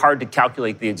very hard to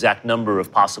calculate the exact number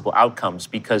of possible outcomes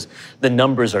because the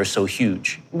numbers are so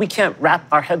huge. We can't wrap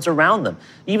our heads around them.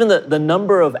 Even the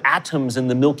number of atoms in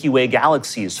the Milky Way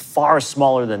galaxy is far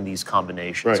smaller than these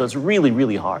combinations. Right. So it's really,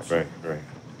 really hard. Right.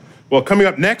 Well, coming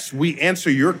up next, we answer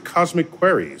your cosmic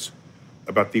queries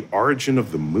about the origin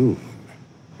of the moon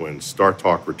when Star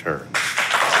Talk returns.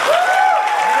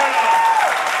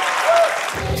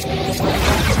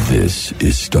 This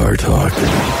is Star Talk.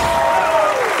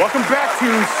 Welcome back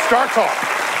to Star Talk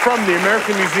from the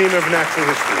American Museum of Natural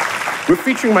History. We're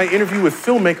featuring my interview with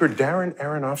filmmaker Darren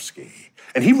Aronofsky.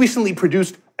 And he recently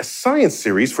produced a science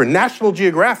series for National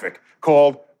Geographic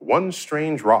called One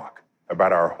Strange Rock,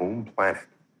 about our home planet.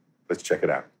 Let's check it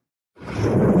out.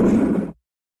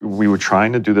 We were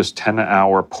trying to do this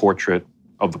 10-hour portrait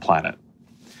of the planet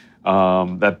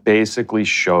that basically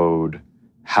showed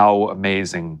how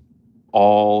amazing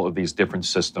all of these different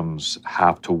systems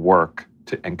have to work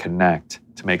and connect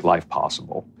to make life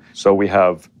possible. So we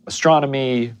have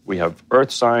astronomy, we have earth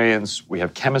science, we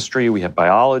have chemistry, we have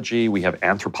biology, we have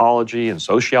anthropology and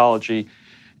sociology,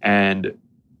 and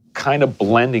kind of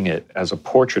blending it as a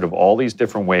portrait of all these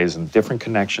different ways and different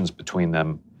connections between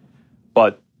them.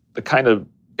 But the kind of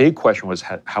big question was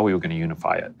how we were going to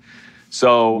unify it.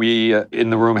 So we, in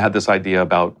the room, had this idea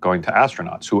about going to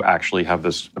astronauts who actually have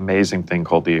this amazing thing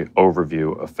called the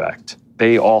overview effect.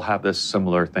 They all have this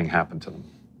similar thing happen to them,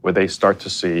 where they start to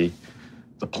see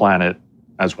the planet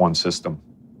as one system.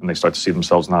 And they start to see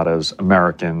themselves not as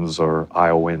Americans or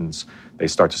Iowans. They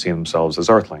start to see themselves as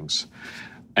Earthlings.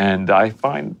 And I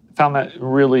found that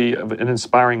really an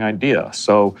inspiring idea.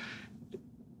 So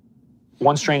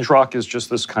One Strange Rock is just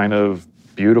this kind of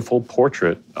beautiful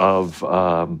portrait of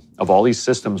all these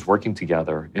systems working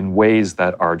together in ways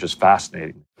that are just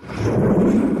fascinating.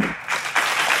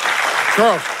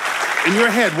 Charles, in your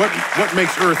head, what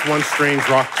makes Earth one strange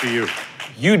rock to you?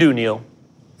 You do, Neil.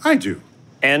 I do.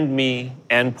 And me,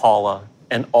 and Paula,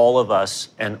 and all of us,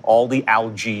 and all the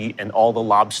algae, and all the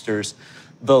lobsters.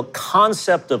 The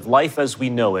concept of life as we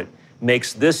know it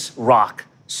makes this rock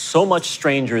so much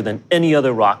stranger than any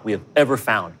other rock we have ever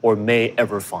found or may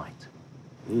ever find.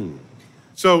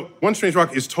 So, One Strange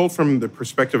Rock is told from the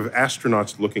perspective of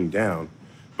astronauts looking down,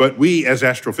 but we, as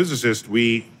astrophysicists,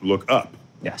 we look up.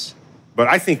 Yes. But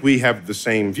I think we have the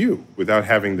same view without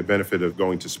having the benefit of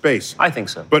going to space. I think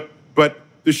so. But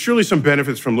there's surely some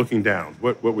benefits from looking down.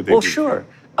 What would they be? Well, sure.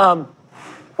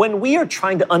 When we are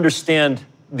trying to understand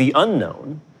the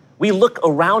unknown, we look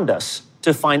around us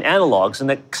to find analogs and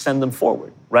extend them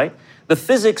forward, right? The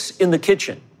physics in the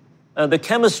kitchen, the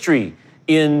chemistry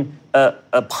in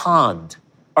a pond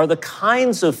are the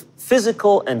kinds of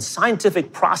physical and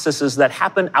scientific processes that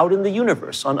happen out in the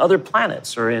universe, on other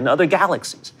planets or in other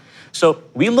galaxies. So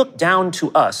we look down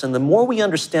to us, and the more we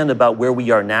understand about where we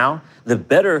are now, the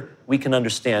better we can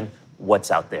understand what's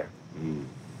out there.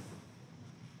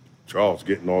 Charles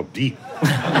getting all deep.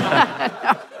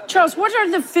 Charles, what are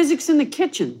the physics in the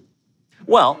kitchen?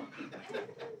 Well,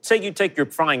 say you take your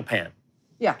frying pan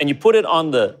and you put it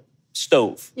on the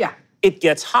stove. Yeah. It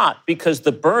gets hot because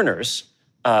the burners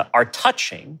are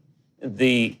touching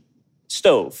the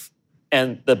stove.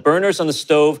 And the burners on the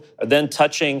stove are then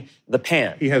touching the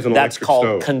pan. He has an That's electric called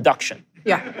stove. conduction.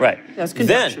 Yeah. Right. That's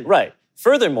conduction. Then, right.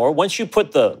 Furthermore, once you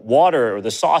put the water or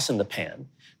the sauce in the pan,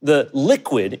 the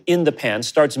liquid in the pan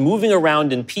starts moving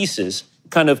around in pieces,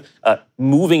 kind of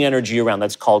moving energy around.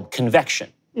 That's called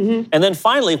convection. And then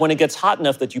finally, when it gets hot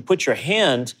enough that you put your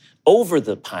hand over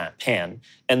the pan,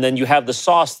 and then you have the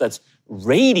sauce that's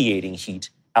radiating heat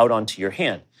out onto your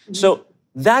hand. So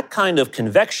that kind of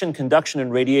convection, conduction,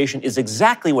 and radiation is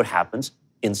exactly what happens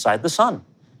inside the sun.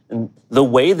 And the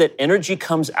way that energy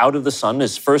comes out of the sun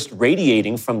is first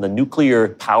radiating from the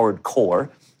nuclear-powered core,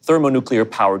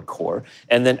 thermonuclear-powered core,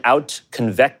 and then out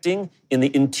convecting in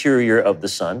the interior of the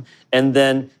sun, and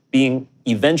then being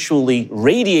eventually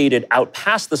radiated out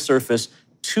past the surface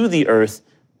to the Earth,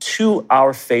 to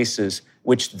our faces,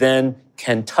 which then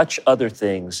can touch other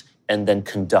things and then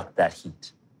conduct that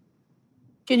heat.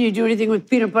 Can you do anything with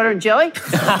peanut butter and jelly?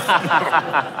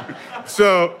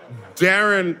 So,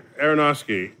 Darren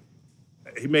Aronofsky,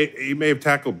 he may have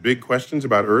tackled big questions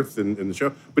about Earth in the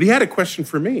show, but he had a question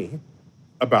for me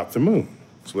about the moon.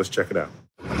 So let's check it out.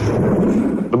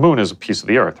 The moon is a piece of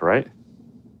the Earth, right?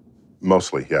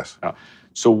 Mostly, yes. Oh.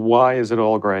 So why is it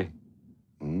all gray?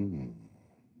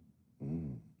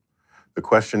 The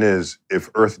question is, if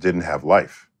Earth didn't have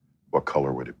life, what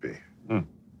color would it be?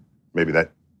 Maybe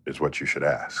that is what you should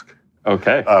ask.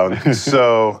 Okay.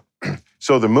 So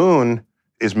the moon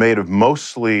is made of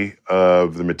mostly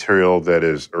of the material that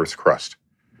is Earth's crust,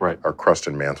 right? Our crust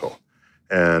and mantle.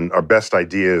 And our best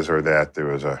ideas are that there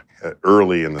was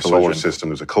early in the solar system,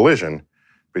 there's a collision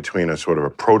between a sort of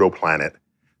a protoplanet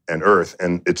and Earth,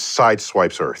 and it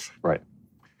sideswipes Earth. Right.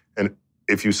 And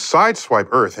if you sideswipe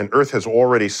Earth, and Earth has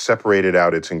already separated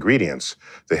out its ingredients,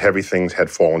 the heavy things had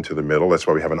fallen to the middle. That's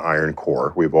why we have an iron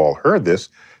core. We've all heard this.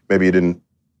 Maybe you didn't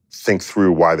think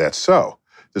through why that's so.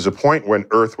 There's a point when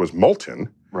Earth was molten.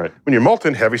 Right. When you're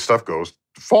molten, heavy stuff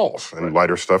falls, and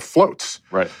lighter stuff floats.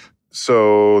 Right.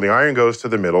 So the iron goes to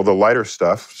the middle. The lighter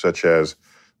stuff, such as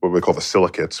what we call the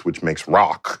silicates, which makes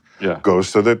rock,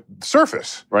 goes to the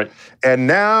surface. Right. And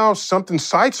now something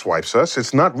sideswipes us.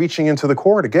 It's not reaching into the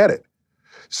core to get it.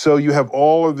 So you have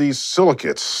all of these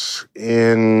silicates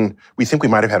we think we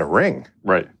might have had a ring.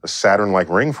 Right. A Saturn-like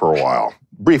ring for a while,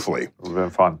 briefly. It would have been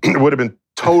fun. It would have been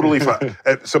totally fun.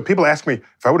 So people ask me,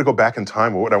 if I were to go back in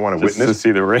time, what would I want to witness? To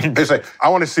see the ring. They say, I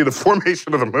want to see the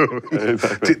formation of the moon.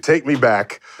 Exactly. Take me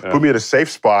back, put me at a safe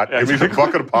spot, give me a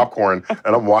bucket of popcorn,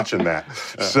 and I'm watching that.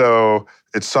 So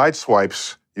it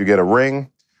sideswipes, you get a ring,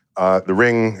 the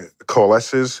ring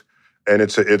coalesces, and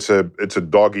it's a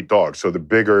dog-eat-dog. So the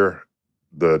bigger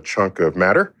the chunk of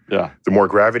matter, the more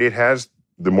gravity it has,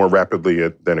 the more rapidly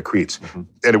it then accretes.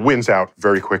 And it wins out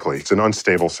very quickly. It's an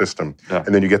unstable system.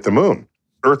 And then you get the moon.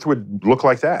 Earth would look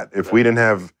like that if we didn't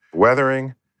have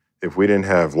weathering, if we didn't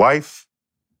have life,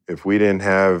 if we didn't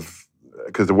have,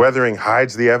 because the weathering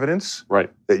hides the evidence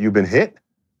that you've been hit.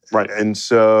 Right. And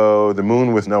so the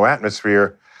moon with no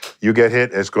atmosphere, you get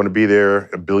hit, it's going to be there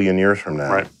a billion years from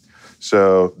now. Right.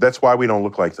 So that's why we don't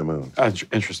look like the moon.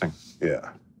 Interesting.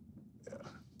 Yeah.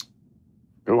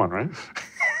 Good one, right?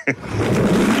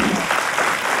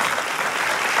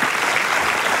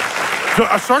 So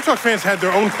our Star Talk fans had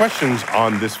their own questions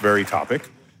on this very topic.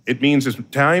 It means it's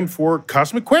time for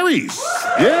Cosmic Queries.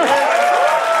 Yeah.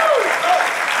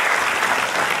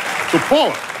 So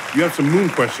Paula, you have some moon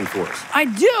questions for us. I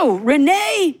do.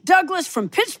 Renee Douglas from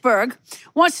Pittsburgh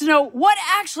wants to know what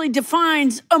actually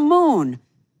defines a moon.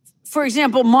 For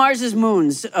example, Mars's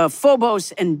moons,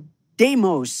 Phobos and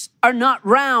Deimos, are not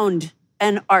round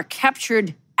and are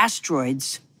captured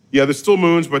asteroids. Yeah, they're still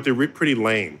moons, but they're pretty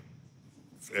lame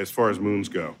as far as moons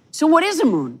go. So what is a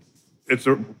moon? It's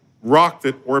a rock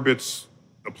that orbits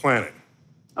a planet.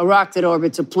 A rock that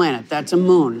orbits a planet. That's a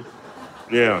moon.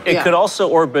 Yeah. It could also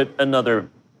orbit another,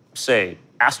 say,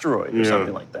 asteroid or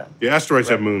something like that. Yeah, asteroids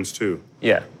have moons too.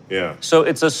 Yeah. Yeah. So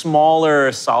it's a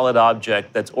smaller solid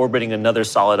object that's orbiting another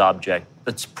solid object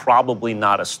that's probably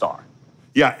not a star.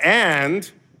 Yeah,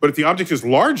 but if the object is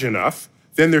large enough,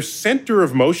 then their center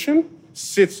of motion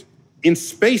sits in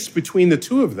space between the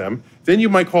two of them, then you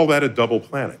might call that a double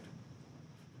planet.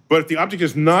 But if the object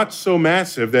is not so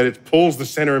massive that it pulls the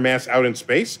center of mass out in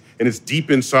space and it's deep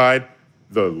inside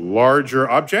the larger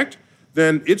object,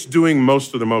 then it's doing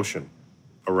most of the motion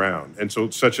around. And so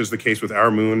such is the case with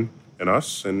our moon and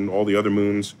us and all the other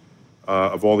moons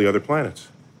of all the other planets.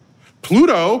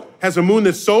 Pluto has a moon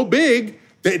that's so big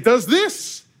that it does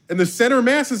this, and the center of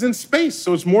mass is in space,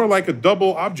 so it's more like a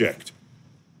double object.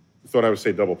 You thought I would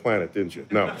say double planet, didn't you?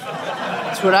 No.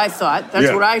 That's what I thought.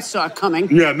 That's what I saw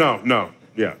coming. Yeah, no.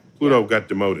 Yeah, Pluto got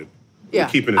demoted. Yeah. We're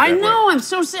keeping it that way. I know, I'm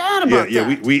so sad about that.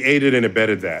 Yeah, we aided and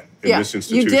abetted that in this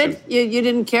institution. You did? You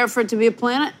didn't care for it to be a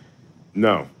planet?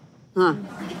 No. Huh.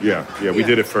 Yeah, we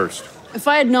did it first. If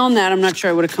I had known that, I'm not sure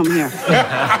I would have come here.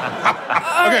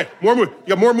 Okay, more moon. You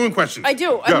got more moon questions. I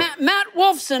do. Matt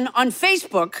Wolfson on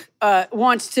Facebook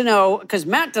wants to know, because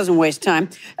Matt doesn't waste time,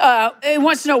 he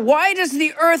wants to know, why does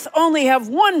the Earth only have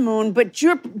one moon, but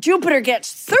Jupiter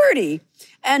gets 30?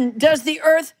 And does the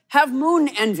Earth have moon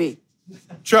envy?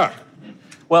 Chuck.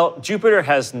 Well, Jupiter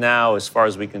has now, as far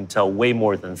as we can tell, way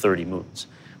more than 30 moons.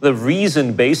 The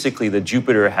reason, basically, that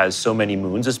Jupiter has so many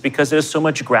moons is because there's so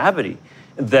much gravity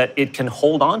that it can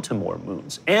hold on to more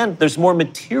moons. And there's more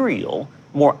material,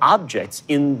 more objects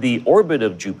in the orbit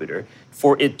of Jupiter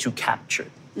for it to capture.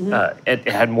 It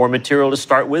had more material to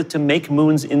start with to make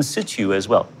moons in situ as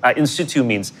well. In situ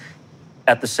means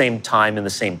at the same time in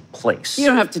the same place. You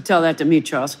don't have to tell that to me,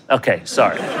 Charles. Okay,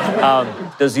 sorry.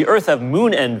 Does the Earth have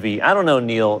moon envy? I don't know,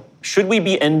 Neil. Should we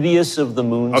be envious of the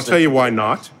moons? I'll tell you why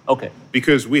not. Okay.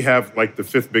 Because we have like the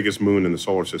 5th biggest moon in the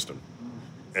solar system.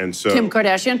 And so Kim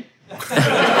Kardashian?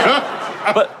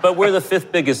 But we're the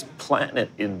 5th biggest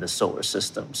planet in the solar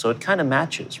system, so it kind of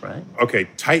matches, right? Okay,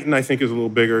 Titan I think is a little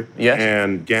bigger. Yes.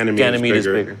 And Ganymede is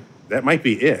bigger. That might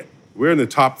be it. We're in the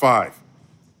top 5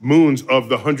 moons of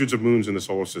the hundreds of moons in the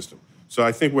solar system. So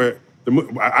I think I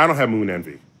don't have moon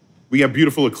envy. We have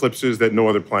beautiful eclipses that no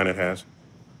other planet has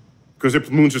because their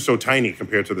moons are so tiny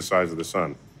compared to the size of the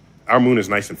sun. Our moon is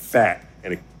nice and fat,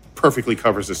 and it perfectly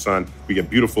covers the sun. We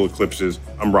get beautiful eclipses.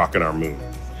 I'm rocking our moon.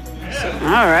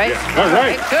 All right. Yeah. All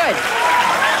right. Good.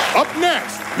 Up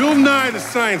next, Bill Nye, the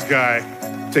science guy,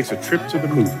 takes a trip to the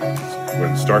movies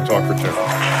when Star Talk returns.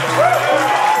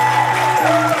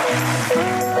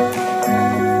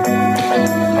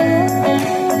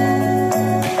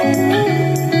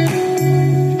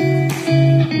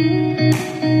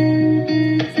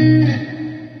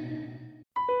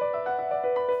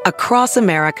 Across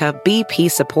America, BP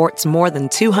supports more than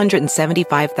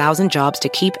 275,000 jobs to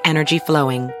keep energy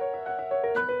flowing.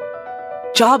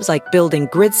 Jobs like building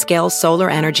grid-scale solar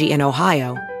energy in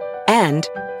Ohio and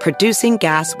producing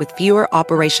gas with fewer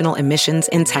operational emissions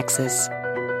in Texas.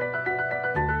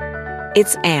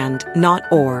 It's and, not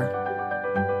or.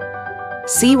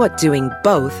 See what doing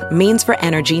both means for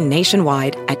energy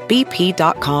nationwide at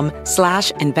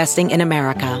bp.com/investing in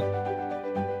America.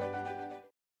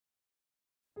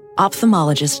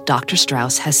 Ophthalmologist Dr.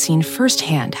 Strauss has seen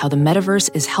firsthand how the metaverse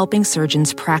is helping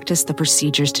surgeons practice the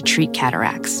procedures to treat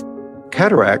cataracts.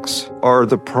 Cataracts are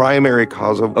the primary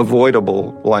cause of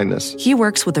avoidable blindness. He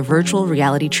works with a virtual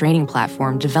reality training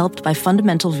platform developed by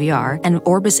Fundamental VR and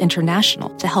Orbis International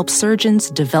to help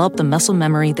surgeons develop the muscle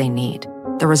memory they need.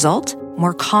 The result?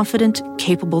 More confident,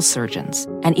 capable surgeons.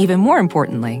 And even more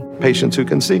importantly, patients who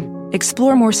can see.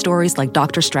 Explore more stories like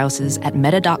Dr. Strauss's at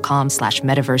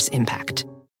meta.com/metaverseimpact.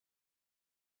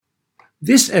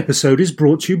 This episode is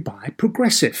brought to you by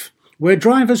Progressive, where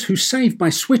drivers who save by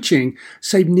switching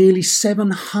save nearly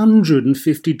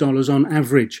 $750 on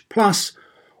average. Plus,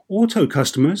 auto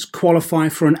customers qualify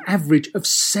for an average of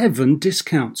 7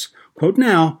 discounts. Quote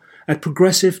now at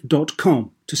progressive.com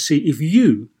to see if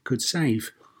you could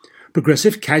save.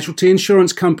 Progressive Casualty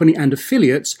Insurance Company and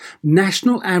affiliates,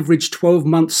 national average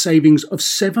 12-month savings of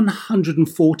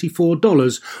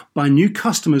 $744 by new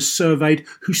customers surveyed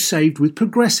who saved with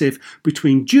Progressive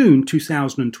between June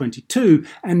 2022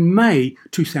 and May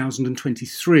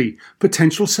 2023.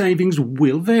 Potential savings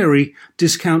will vary.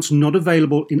 Discounts not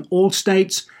available in all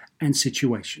states and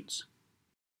situations.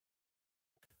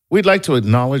 We'd like to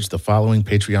acknowledge the following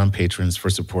Patreon patrons for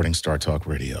supporting Star Talk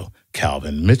Radio: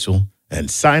 Calvin Mitchell and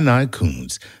Sinai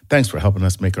Coons. Thanks for helping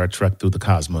us make our trek through the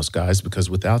cosmos, guys, because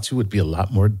without you, it'd be a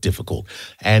lot more difficult.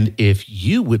 And if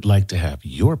you would like to have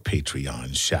your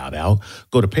Patreon shout out,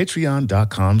 go to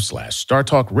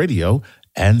patreon.com/StarTalkRadio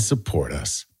and support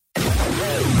us.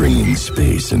 Bringing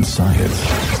space and science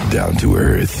down to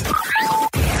Earth.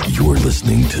 You're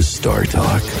listening to Star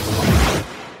Talk.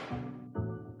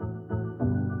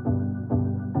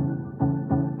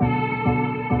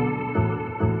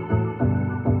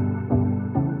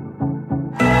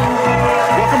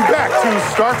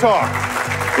 Star Talk.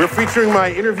 We're featuring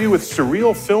my interview with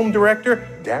surreal film director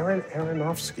Darren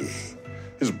Aronofsky.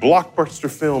 His blockbuster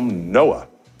film, Noah,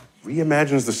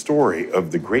 reimagines the story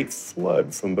of the great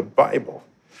flood from the Bible.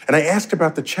 And I asked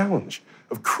about the challenge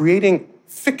of creating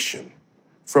fiction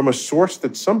from a source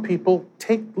that some people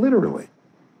take literally.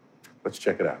 Let's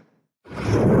check it out.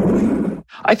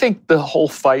 I think the whole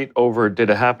fight over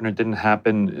did it happen or didn't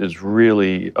happen is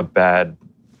really a bad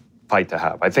fight to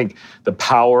have. I think the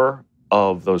power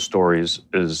of those stories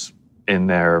is in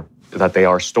there that they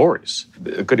are stories.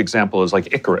 A good example is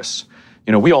like Icarus.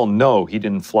 You know, we all know he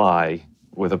didn't fly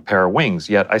with a pair of wings,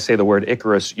 yet I say the word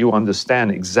Icarus, you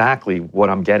understand exactly what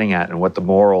I'm getting at and what the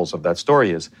morals of that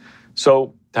story is.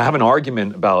 So to have an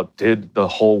argument about did the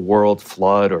whole world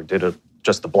flood or did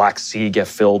just the Black Sea get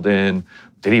filled in?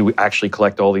 Did he actually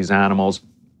collect all these animals?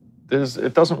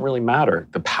 It doesn't really matter.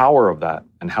 The power of that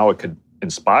and how it could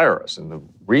inspire us and the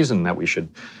reason that we should,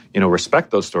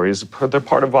 respect those stories, they're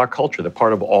part of our culture. They're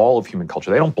part of all of human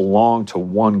culture. They don't belong to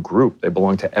one group. They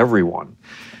belong to everyone.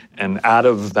 And out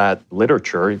of that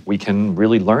literature, we can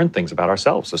really learn things about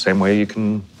ourselves. The same way you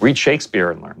can read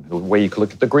Shakespeare and learn. The way you can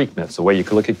look at the Greek myths. The way you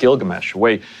can look at Gilgamesh. The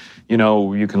way, you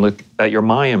can look at your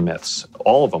Mayan myths.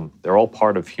 All of them. They're all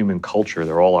part of human culture.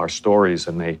 They're all our stories,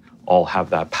 and they all have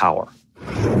that power.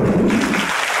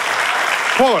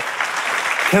 Paula,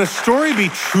 can a story be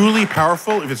truly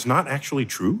powerful if it's not actually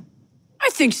true? I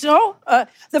think so.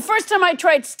 The first time I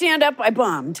tried stand-up, I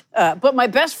bombed. But my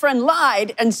best friend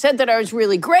lied and said that I was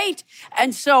really great.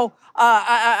 And so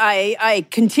I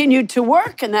continued to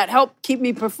work, and that helped keep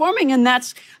me performing. And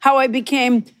that's how I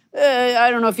became, I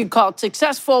don't know if you'd call it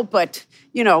successful, but,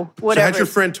 whatever. So had your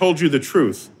friend told you the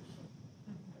truth,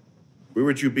 where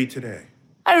would you be today?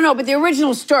 I don't know, but the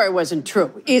original story wasn't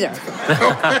true either.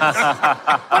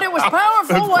 But it was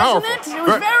powerful, wasn't it? It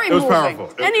was very moving.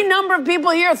 Powerful. Any number of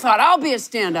people here thought, I'll be a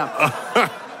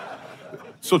stand-up.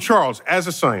 So, Charles, as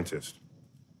a scientist,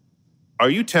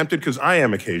 are you tempted, because I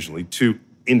am occasionally, to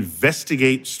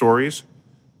investigate stories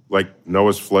like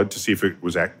Noah's flood to see if it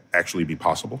was actually be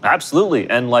possible? Absolutely.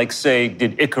 And say,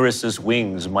 did Icarus's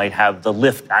wings might have the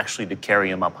lift actually to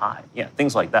carry him up high? Yeah,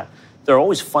 things like that. They're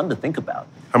always fun to think about.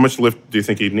 How much lift do you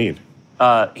think he'd need?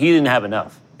 He didn't have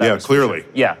enough. Yeah, clearly. Sure.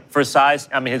 Yeah, for size,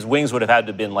 his wings would have had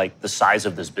to have been the size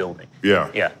of this building. Yeah.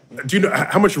 Yeah. Do you know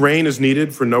how much rain is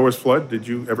needed for Noah's flood? Did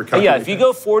you ever calculate Yeah, if you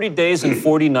go 40 days and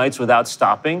 40 nights without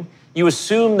stopping, you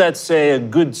assume that, say, a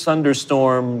good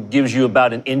thunderstorm gives you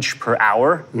about an inch per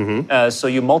hour. Mm-hmm. So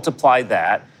you multiply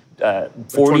that,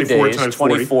 40 days, times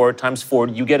 24 times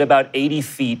 40, you get about 80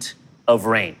 feet of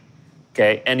rain.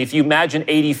 Okay, and if you imagine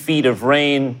 80 feet of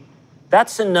rain,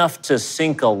 that's enough to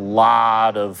sink a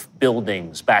lot of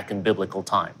buildings back in biblical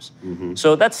times. Mm-hmm.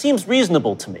 So that seems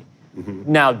reasonable to me. Mm-hmm.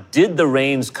 Now, did the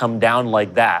rains come down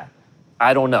like that?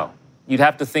 I don't know. You'd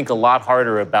have to think a lot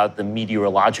harder about the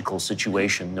meteorological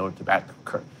situation in order for that to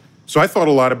occur. So I thought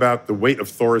a lot about the weight of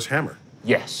Thor's hammer.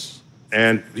 Yes.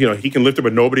 And, he can lift it,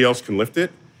 but nobody else can lift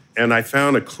it. And I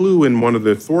found a clue in one of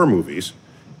the Thor movies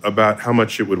about how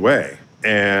much it would weigh.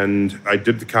 And I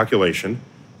did the calculation,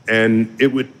 and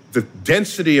the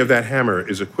density of that hammer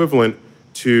is equivalent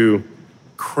to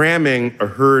cramming a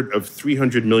herd of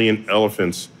 300 million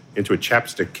elephants into a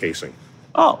chapstick casing.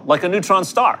 Oh, like a neutron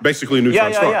star. Basically a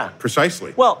neutron star. Yeah.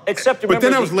 Precisely. Well, except remember... But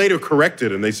then I was later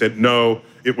corrected, and they said, no,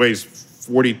 it weighs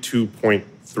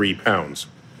 42.3 pounds.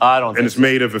 I don't think And it's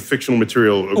made of a fictional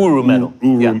material. Uru metal.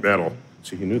 Uru metal.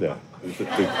 See, he knew that. He's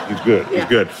good. Yeah. He's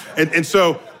good. And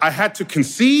so I had to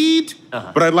concede,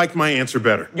 but I liked my answer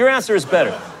better. Your answer is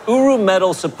better. Uru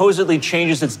metal supposedly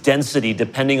changes its density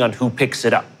depending on who picks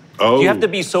it up. Oh. You have to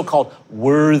be so-called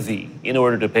worthy in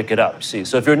order to pick it up, see?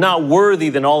 So if you're not worthy,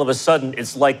 then all of a sudden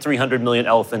it's like 300 million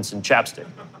elephants in chapstick.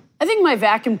 I think my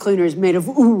vacuum cleaner is made of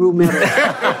Uru metal.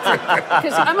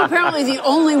 Because I'm apparently the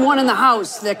only one in the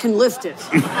house that can lift it.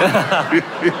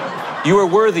 You are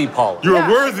worthy, Paula. You are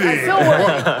worthy. I feel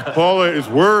worthy. Paula is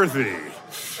worthy.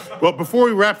 Well, before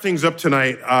we wrap things up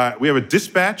tonight, we have a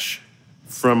dispatch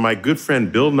from my good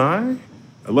friend Bill Nye.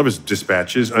 I love his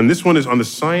dispatches. And this one is on the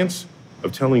science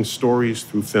of telling stories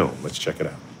through film. Let's check it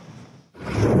out.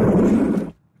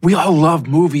 We all love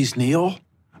movies, Neil,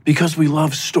 because we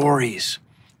love stories.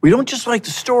 We don't just like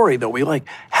the story, though. We like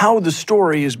how the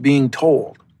story is being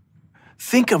told.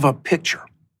 Think of a picture.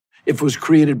 If it was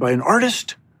created by an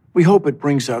artist, we hope it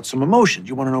brings out some emotion.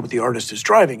 You want to know what the artist is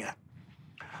driving at.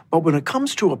 But when it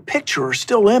comes to a picture or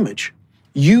still image,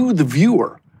 you, the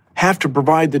viewer, have to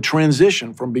provide the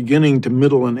transition from beginning to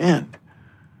middle and end.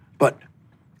 But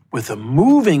with a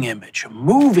moving image, a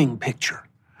moving picture,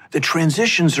 the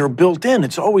transitions are built in.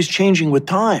 It's always changing with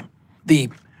time. The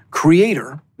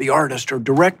creator, the artist or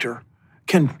director,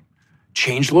 can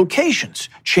change locations,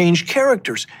 change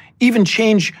characters, even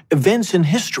change events in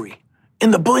history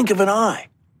in the blink of an eye.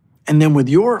 And then with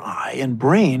your eye and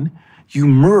brain, you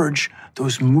merge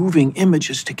those moving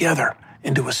images together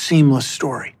into a seamless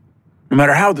story. No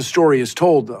matter how the story is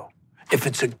told, though, if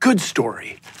it's a good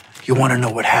story, you want to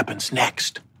know what happens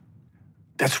next.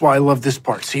 That's why I love this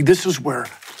part. See, this is where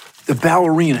the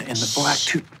ballerina in the black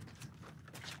suit...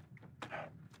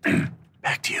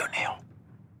 Back to you, Neil.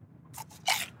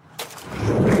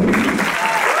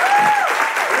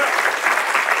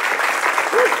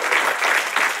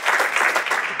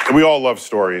 We all love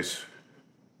stories.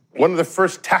 One of the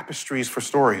first tapestries for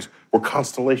stories were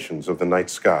constellations of the night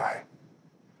sky.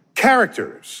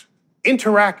 Characters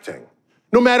interacting,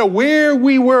 no matter where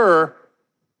we were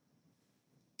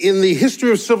in the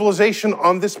history of civilization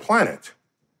on this planet.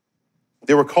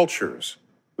 There were cultures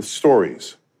with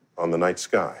stories on the night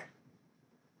sky.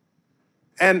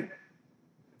 And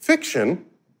fiction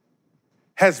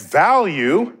has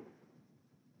value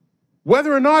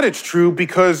whether or not it's true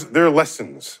because there are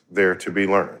lessons there to be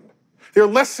learned. There are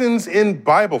lessons in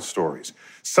Bible stories.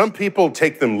 Some people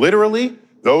take them literally.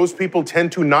 Those people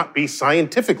tend to not be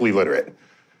scientifically literate.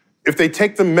 If they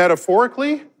take them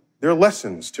metaphorically, there are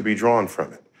lessons to be drawn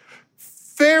from it.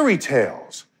 Fairy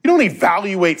tales. You don't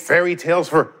evaluate fairy tales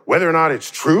for whether or not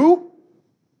it's true.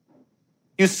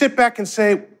 You sit back and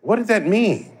say, what did that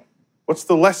mean? What's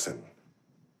the lesson?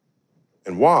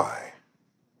 And why?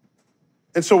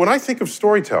 And so when I think of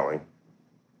storytelling,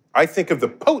 I think of the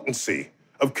potency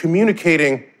of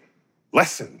communicating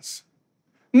lessons.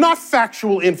 Not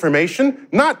factual information,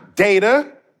 not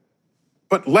data,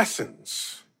 but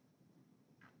lessons.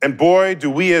 And boy, do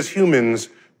we as humans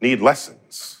need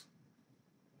lessons.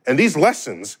 And these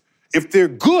lessons, if they're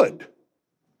good,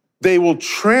 they will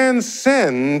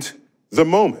transcend the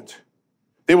moment.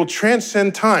 They will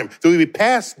transcend time. They will be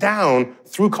passed down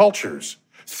through cultures,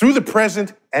 through the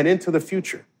present and into the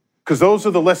future. Because those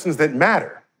are the lessons that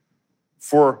matter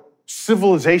for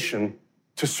civilization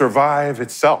to survive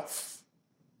itself.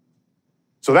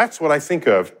 So that's what I think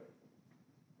of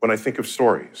when I think of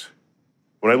stories.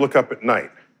 When I look up at night,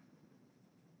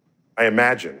 I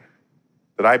imagine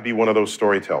that I'd be one of those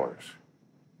storytellers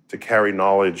to carry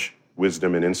knowledge,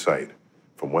 wisdom, and insight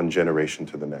from one generation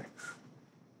to the next.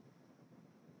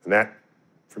 And that,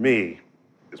 for me,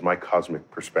 is my cosmic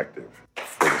perspective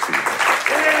for this evening.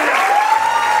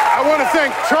 I want to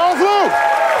thank Charles Luke,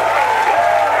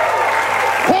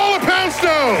 Paula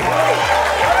Poundstone.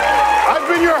 I've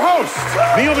been your host,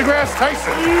 Neil deGrasse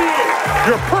Tyson,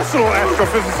 your personal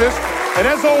astrophysicist. And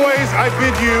as always, I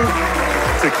bid you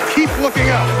to keep looking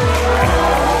up.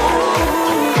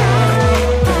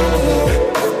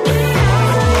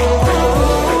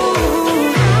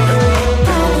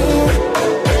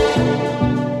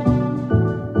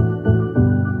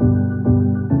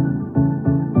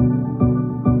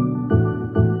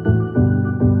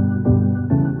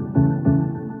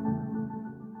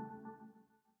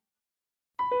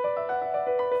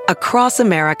 Across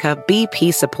America,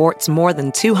 BP supports more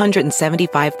than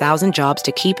 275,000 jobs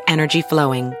to keep energy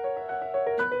flowing.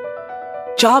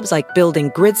 Jobs like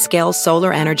building grid-scale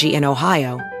solar energy in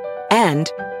Ohio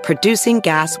and producing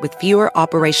gas with fewer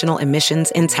operational emissions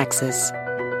in Texas.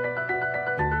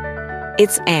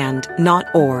 It's and, not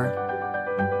or.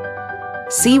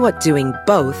 See what doing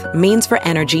both means for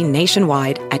energy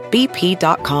nationwide at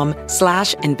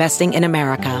bp.com/investing in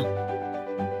America.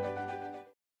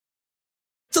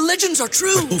 The legends are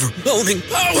true. Overwhelming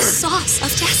power! The sauce of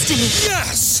destiny.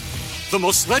 Yes! The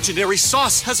most legendary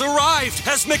sauce has arrived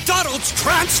as McDonald's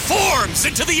transforms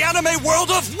into the anime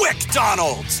world of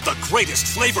WickDonald's. The greatest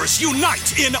flavors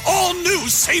unite in all-new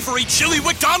savory chili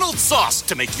McDonald's sauce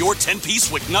to make your 10-piece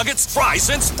Wick Nuggets, fries,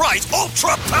 and Sprite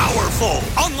ultra-powerful.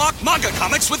 Unlock manga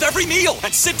comics with every meal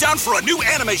and sit down for a new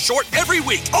anime short every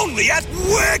week only at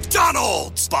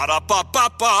WickDonald's.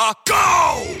 Ba-da-ba-ba-ba,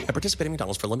 go! At participating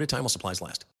McDonald's for a limited time while supplies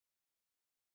last.